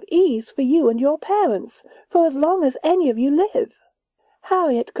life of ease for you and your parents, for as long as any of you live.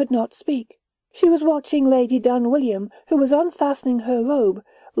 Harriet could not speak. She was watching Lady Dunwilliam, who was unfastening her robe,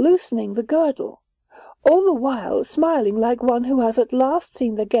 loosening the girdle, all the while smiling like one who has at last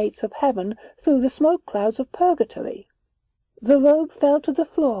seen the gates of heaven through the smoke clouds of purgatory. The robe fell to the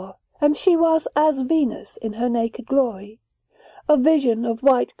floor, and she was as Venus in her naked glory, a vision of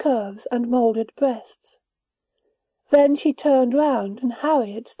white curves and moulded breasts. Then she turned round, and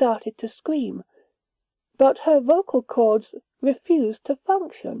Harriet started to scream, but her vocal cords refused to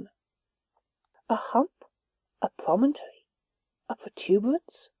function. A hump? A promontory? A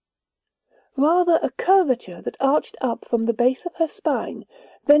protuberance? Rather a curvature that arched up from the base of her spine,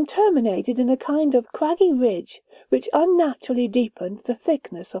 then terminated in a kind of craggy ridge which unnaturally deepened the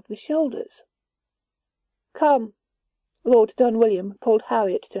thickness of the shoulders. "Come." Lord Dunwilliam pulled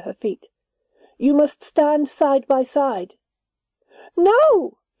Harriet to her feet. "You must stand side by side."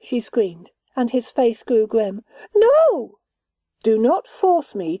 "No!" she screamed, and his face grew grim. "No!" "Do not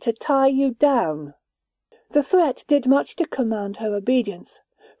force me to tie you down." The threat did much to command her obedience,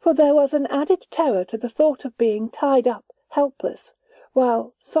 for there was an added terror to the thought of being tied up, helpless,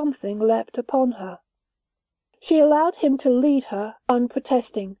 while something leapt upon her. She allowed him to lead her,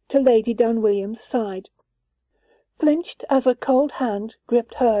 unprotesting, to Lady Dunwilliam's side. Flinched as a cold hand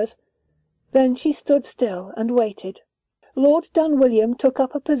gripped hers, then she stood still and waited. Lord Dunwilliam took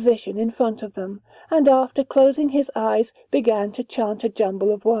up a position in front of them, and after closing his eyes began to chant a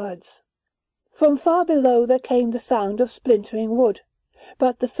jumble of words. From far below there came the sound of splintering wood,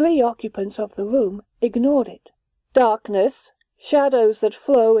 but the three occupants of the room ignored it. "Darkness, shadows that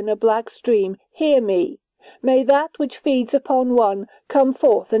flow in a black stream, hear me. May that which feeds upon one come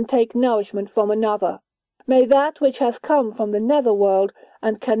forth and take nourishment from another. May that which has come from the nether world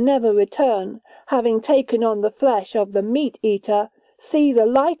and can never return, having taken on the flesh of the meat-eater, see the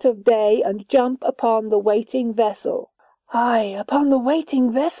light of day and jump upon the waiting vessel." "Ay, upon the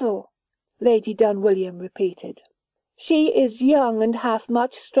waiting vessel," Lady Dunwilliam repeated. "She is young and hath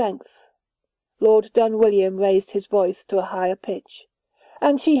much strength." Lord Dunwilliam raised his voice to a higher pitch.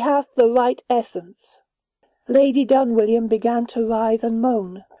 "And she hath the right essence." Lady Dunwilliam began to writhe and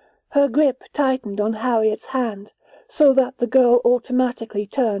moan. Her grip tightened on Harriet's hand, so that the girl automatically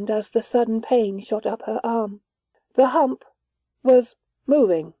turned as the sudden pain shot up her arm. The hump was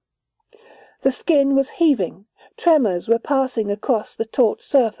moving. The skin was heaving, tremors were passing across the taut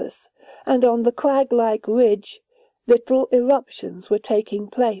surface, and on the crag-like ridge little eruptions were taking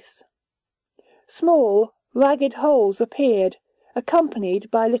place. Small, ragged holes appeared,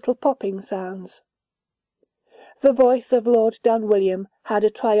 accompanied by little popping sounds. The voice of Lord Dunwilliam had a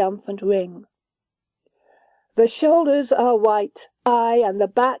triumphant ring. "The shoulders are white, aye, and the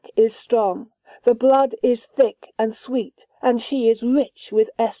back is strong. The blood is thick and sweet, and she is rich with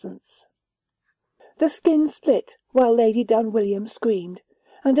essence." The skin split while Lady Dunwilliam screamed,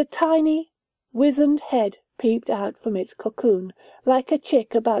 and a tiny, wizened head peeped out from its cocoon, like a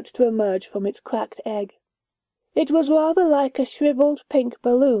chick about to emerge from its cracked egg. It was rather like a shriveled pink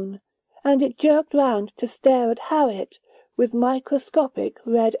balloon, and it jerked round to stare at Harriet with microscopic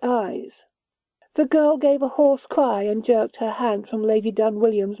red eyes. The girl gave a hoarse cry and jerked her hand from Lady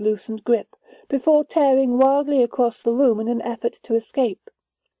Dunwilliam's loosened grip, before tearing wildly across the room in an effort to escape.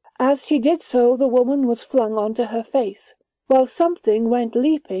 As she did so, the woman was flung onto her face, while something went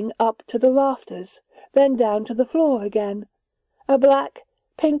leaping up to the rafters, then down to the floor again. A black,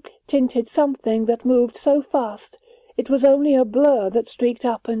 pink-tinted something that moved so fast it was only a blur that streaked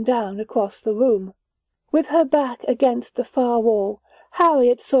up and down across the room. With her back against the far wall,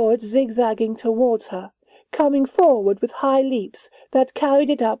 Harriet saw it zigzagging towards her, coming forward with high leaps that carried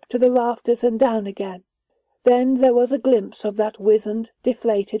it up to the rafters and down again. Then there was a glimpse of that wizened,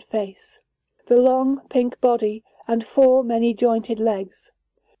 deflated face, the long pink body and 4 many-jointed legs,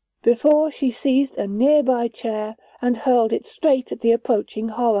 before she seized a nearby chair and hurled it straight at the approaching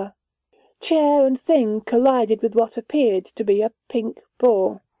horror. Chair and thing collided with what appeared to be a pink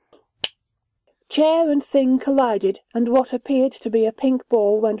ball. Chair and thing collided, and what appeared to be a pink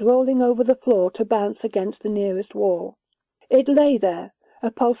ball went rolling over the floor to bounce against the nearest wall. It lay there,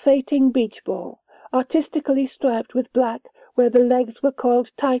 a pulsating beach ball, artistically striped with black where the legs were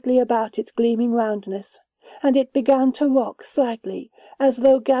coiled tightly about its gleaming roundness, and it began to rock slightly, as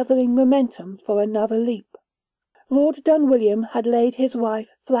though gathering momentum for another leap. Lord Dunwilliam had laid his wife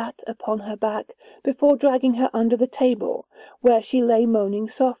flat upon her back before dragging her under the table, where she lay moaning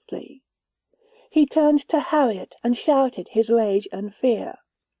softly. He turned to Harriet and shouted his rage and fear.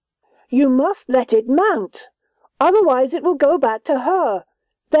 "You must let it mount, otherwise it will go back to her.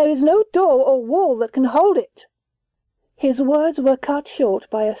 There is no door or wall that can hold it." His words were cut short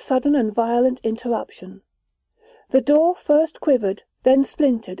by a sudden and violent interruption. The door first quivered, then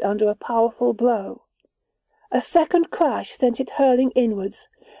splintered under a powerful blow. A second crash sent it hurling inwards,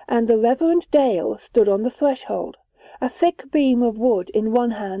 and the Reverend Dale stood on the threshold, a thick beam of wood in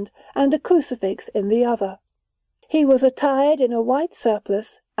one hand and a crucifix in the other. He was attired in a white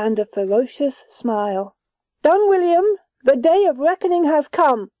surplice and a ferocious smile. "Dunwilliam, the day of reckoning has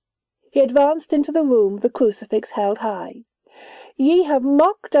come." He advanced into the room, the crucifix held high. "Ye have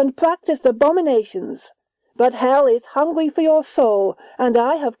mocked and practised abominations, but hell is hungry for your soul, and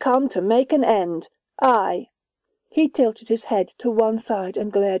I have come to make an end. I." He tilted his head to one side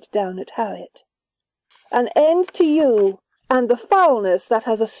and glared down at Harriet. "An end to you, and the foulness that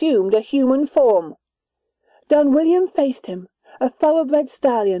has assumed a human form." Dunwilliam faced him, a thoroughbred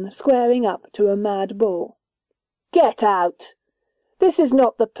stallion squaring up to a mad bull. "Get out! This is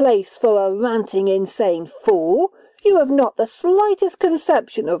not the place for a ranting, insane fool. You have not the slightest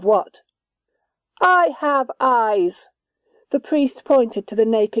conception of what—" "I have eyes." The priest pointed to the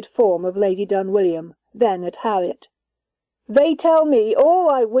naked form of Lady Dunwilliam, then at Harriet. "They tell me all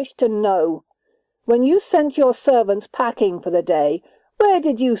I wish to know. When you sent your servants packing for the day, where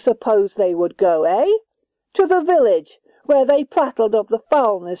did you suppose they would go, eh? To the village, where they prattled of the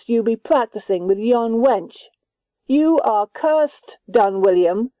foulness you be practising with yon wench. You are cursed,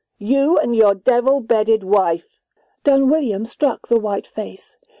 Dunwilliam, you and your devil-bedded wife." Dunwilliam struck the white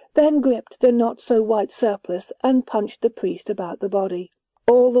face, then gripped the not-so-white surplice and punched the priest about the body,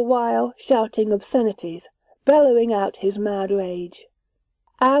 all the while shouting obscenities, bellowing out his mad rage.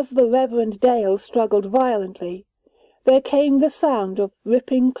 As the Reverend Dale struggled violently, there came the sound of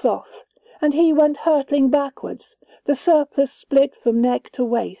ripping cloth, and he went hurtling backwards, the surplice split from neck to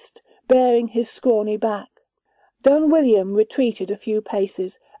waist, bearing his scrawny back. Dunwilliam retreated a few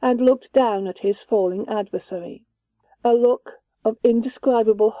paces and looked down at his falling adversary. A look of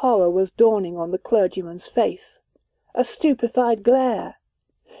indescribable horror was dawning on the clergyman's face, a stupefied glare.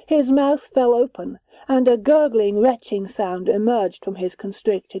 His mouth fell open, and a gurgling, retching sound emerged from his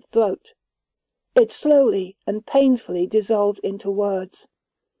constricted throat. It slowly and painfully dissolved into words.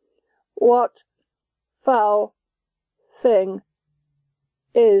 "What foul thing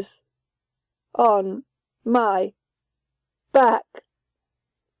is on my back?"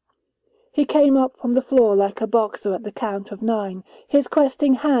 He came up from the floor like a boxer at the count of 9. His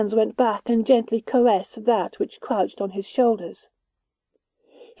questing hands went back and gently caressed that which crouched on his shoulders.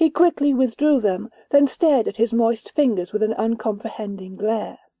 He quickly withdrew them, then stared at his moist fingers with an uncomprehending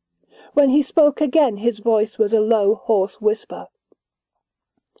glare. When he spoke again, his voice was a low, hoarse whisper.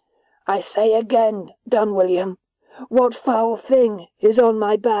 "I say again, Dunwilliam, what foul thing is on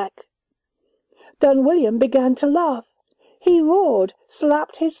my back?" Dunwilliam began to laugh. He roared,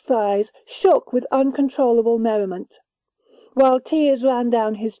 slapped his thighs, shook with uncontrollable merriment, while tears ran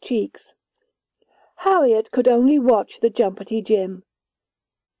down his cheeks. Harriet could only watch the Jumpity Jim.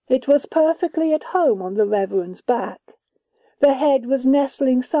 It was perfectly at home on the Reverend's back. The head was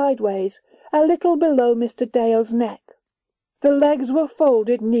nestling sideways, a little below Mr. Dale's neck. The legs were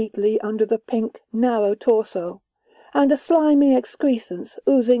folded neatly under the pink, narrow torso, and a slimy excrescence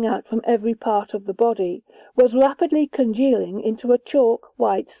oozing out from every part of the body was rapidly congealing into a chalk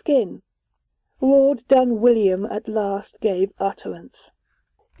white skin. Lord Dunwilliam at last gave utterance.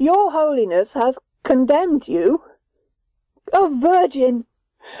 "Your Holiness has condemned you? A virgin!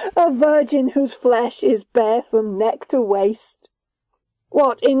 A virgin whose flesh is bare from neck to waist!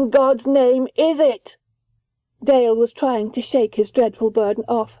 What in God's name is it?" Dale was trying to shake his dreadful burden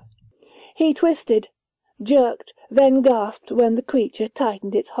off. He twisted, jerked, then gasped when the creature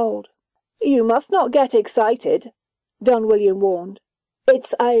tightened its hold. "You must not get excited," Dunwilliam warned.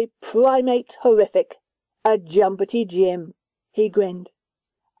 "It's a primate horrific, a Jumpity Jim," he grinned.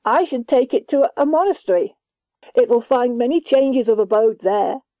 "I should take it to a monastery. It will find many changes of abode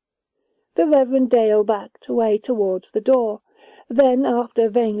there." The Reverend Dale backed away towards the door, then, after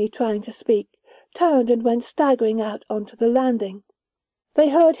vainly trying to speak, turned and went staggering out onto the landing. They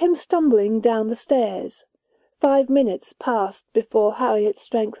heard him stumbling down the stairs. 5 minutes passed before Harriet's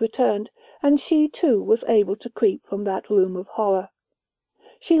strength returned, and she too was able to creep from that room of horror.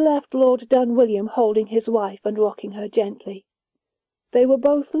 She left Lord Dunwilliam holding his wife and rocking her gently. They were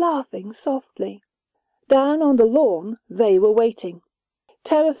both laughing softly. Down on the lawn they were waiting,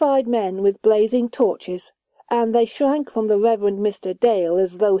 terrified men with blazing torches, and they shrank from the Reverend Mr. Dale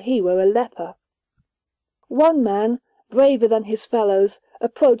as though he were a leper. One man, braver than his fellows,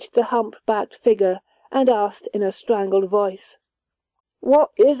 approached the hump-backed figure and asked in a strangled voice,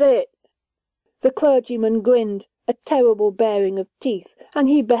 "What is it?" The clergyman grinned, a terrible baring of teeth, and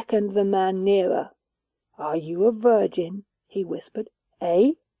he beckoned the man nearer. "Are you a virgin?" he whispered.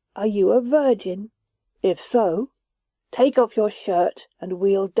 "Eh? Are you a virgin? If so, take off your shirt and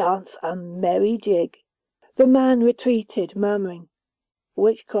we'll dance a merry jig." The man retreated, murmuring,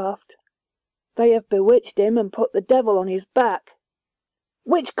 "Witchcraft. They have bewitched him and put the devil on his back."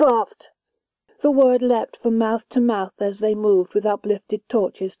 "Witchcraft!" The word leapt from mouth to mouth as they moved with uplifted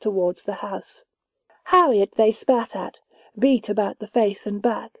torches towards the house. Harriet they spat at, beat about the face and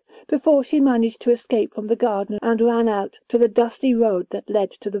back, before she managed to escape from the garden and ran out to the dusty road that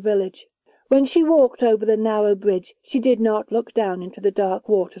led to the village. When she walked over the narrow bridge she did not look down into the dark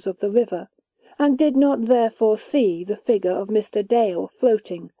waters of the river, and did not therefore see the figure of Mr. Dale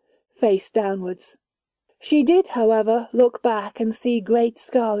floating, face downwards. She did, however, look back and see great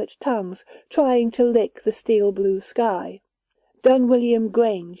scarlet tongues trying to lick the steel-blue sky. Dunwilliam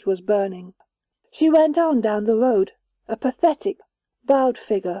Grange was burning. She went on down the road, a pathetic, bowed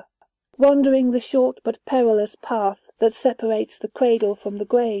figure, wandering the short but perilous path that separates the cradle from the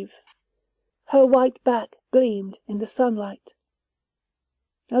grave. Her white back gleamed in the sunlight.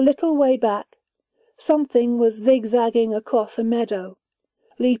 A little way back, something was zigzagging across a meadow,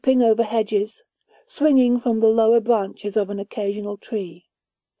 leaping over hedges, swinging from the lower branches of an occasional tree.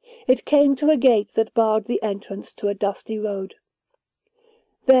 It came to a gate that barred the entrance to a dusty road.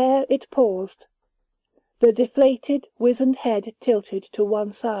 There it paused, the deflated, wizened head tilted to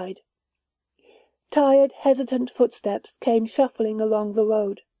one side. Tired, hesitant footsteps came shuffling along the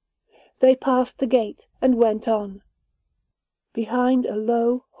road. They passed the gate and went on, behind a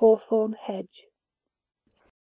low hawthorn hedge.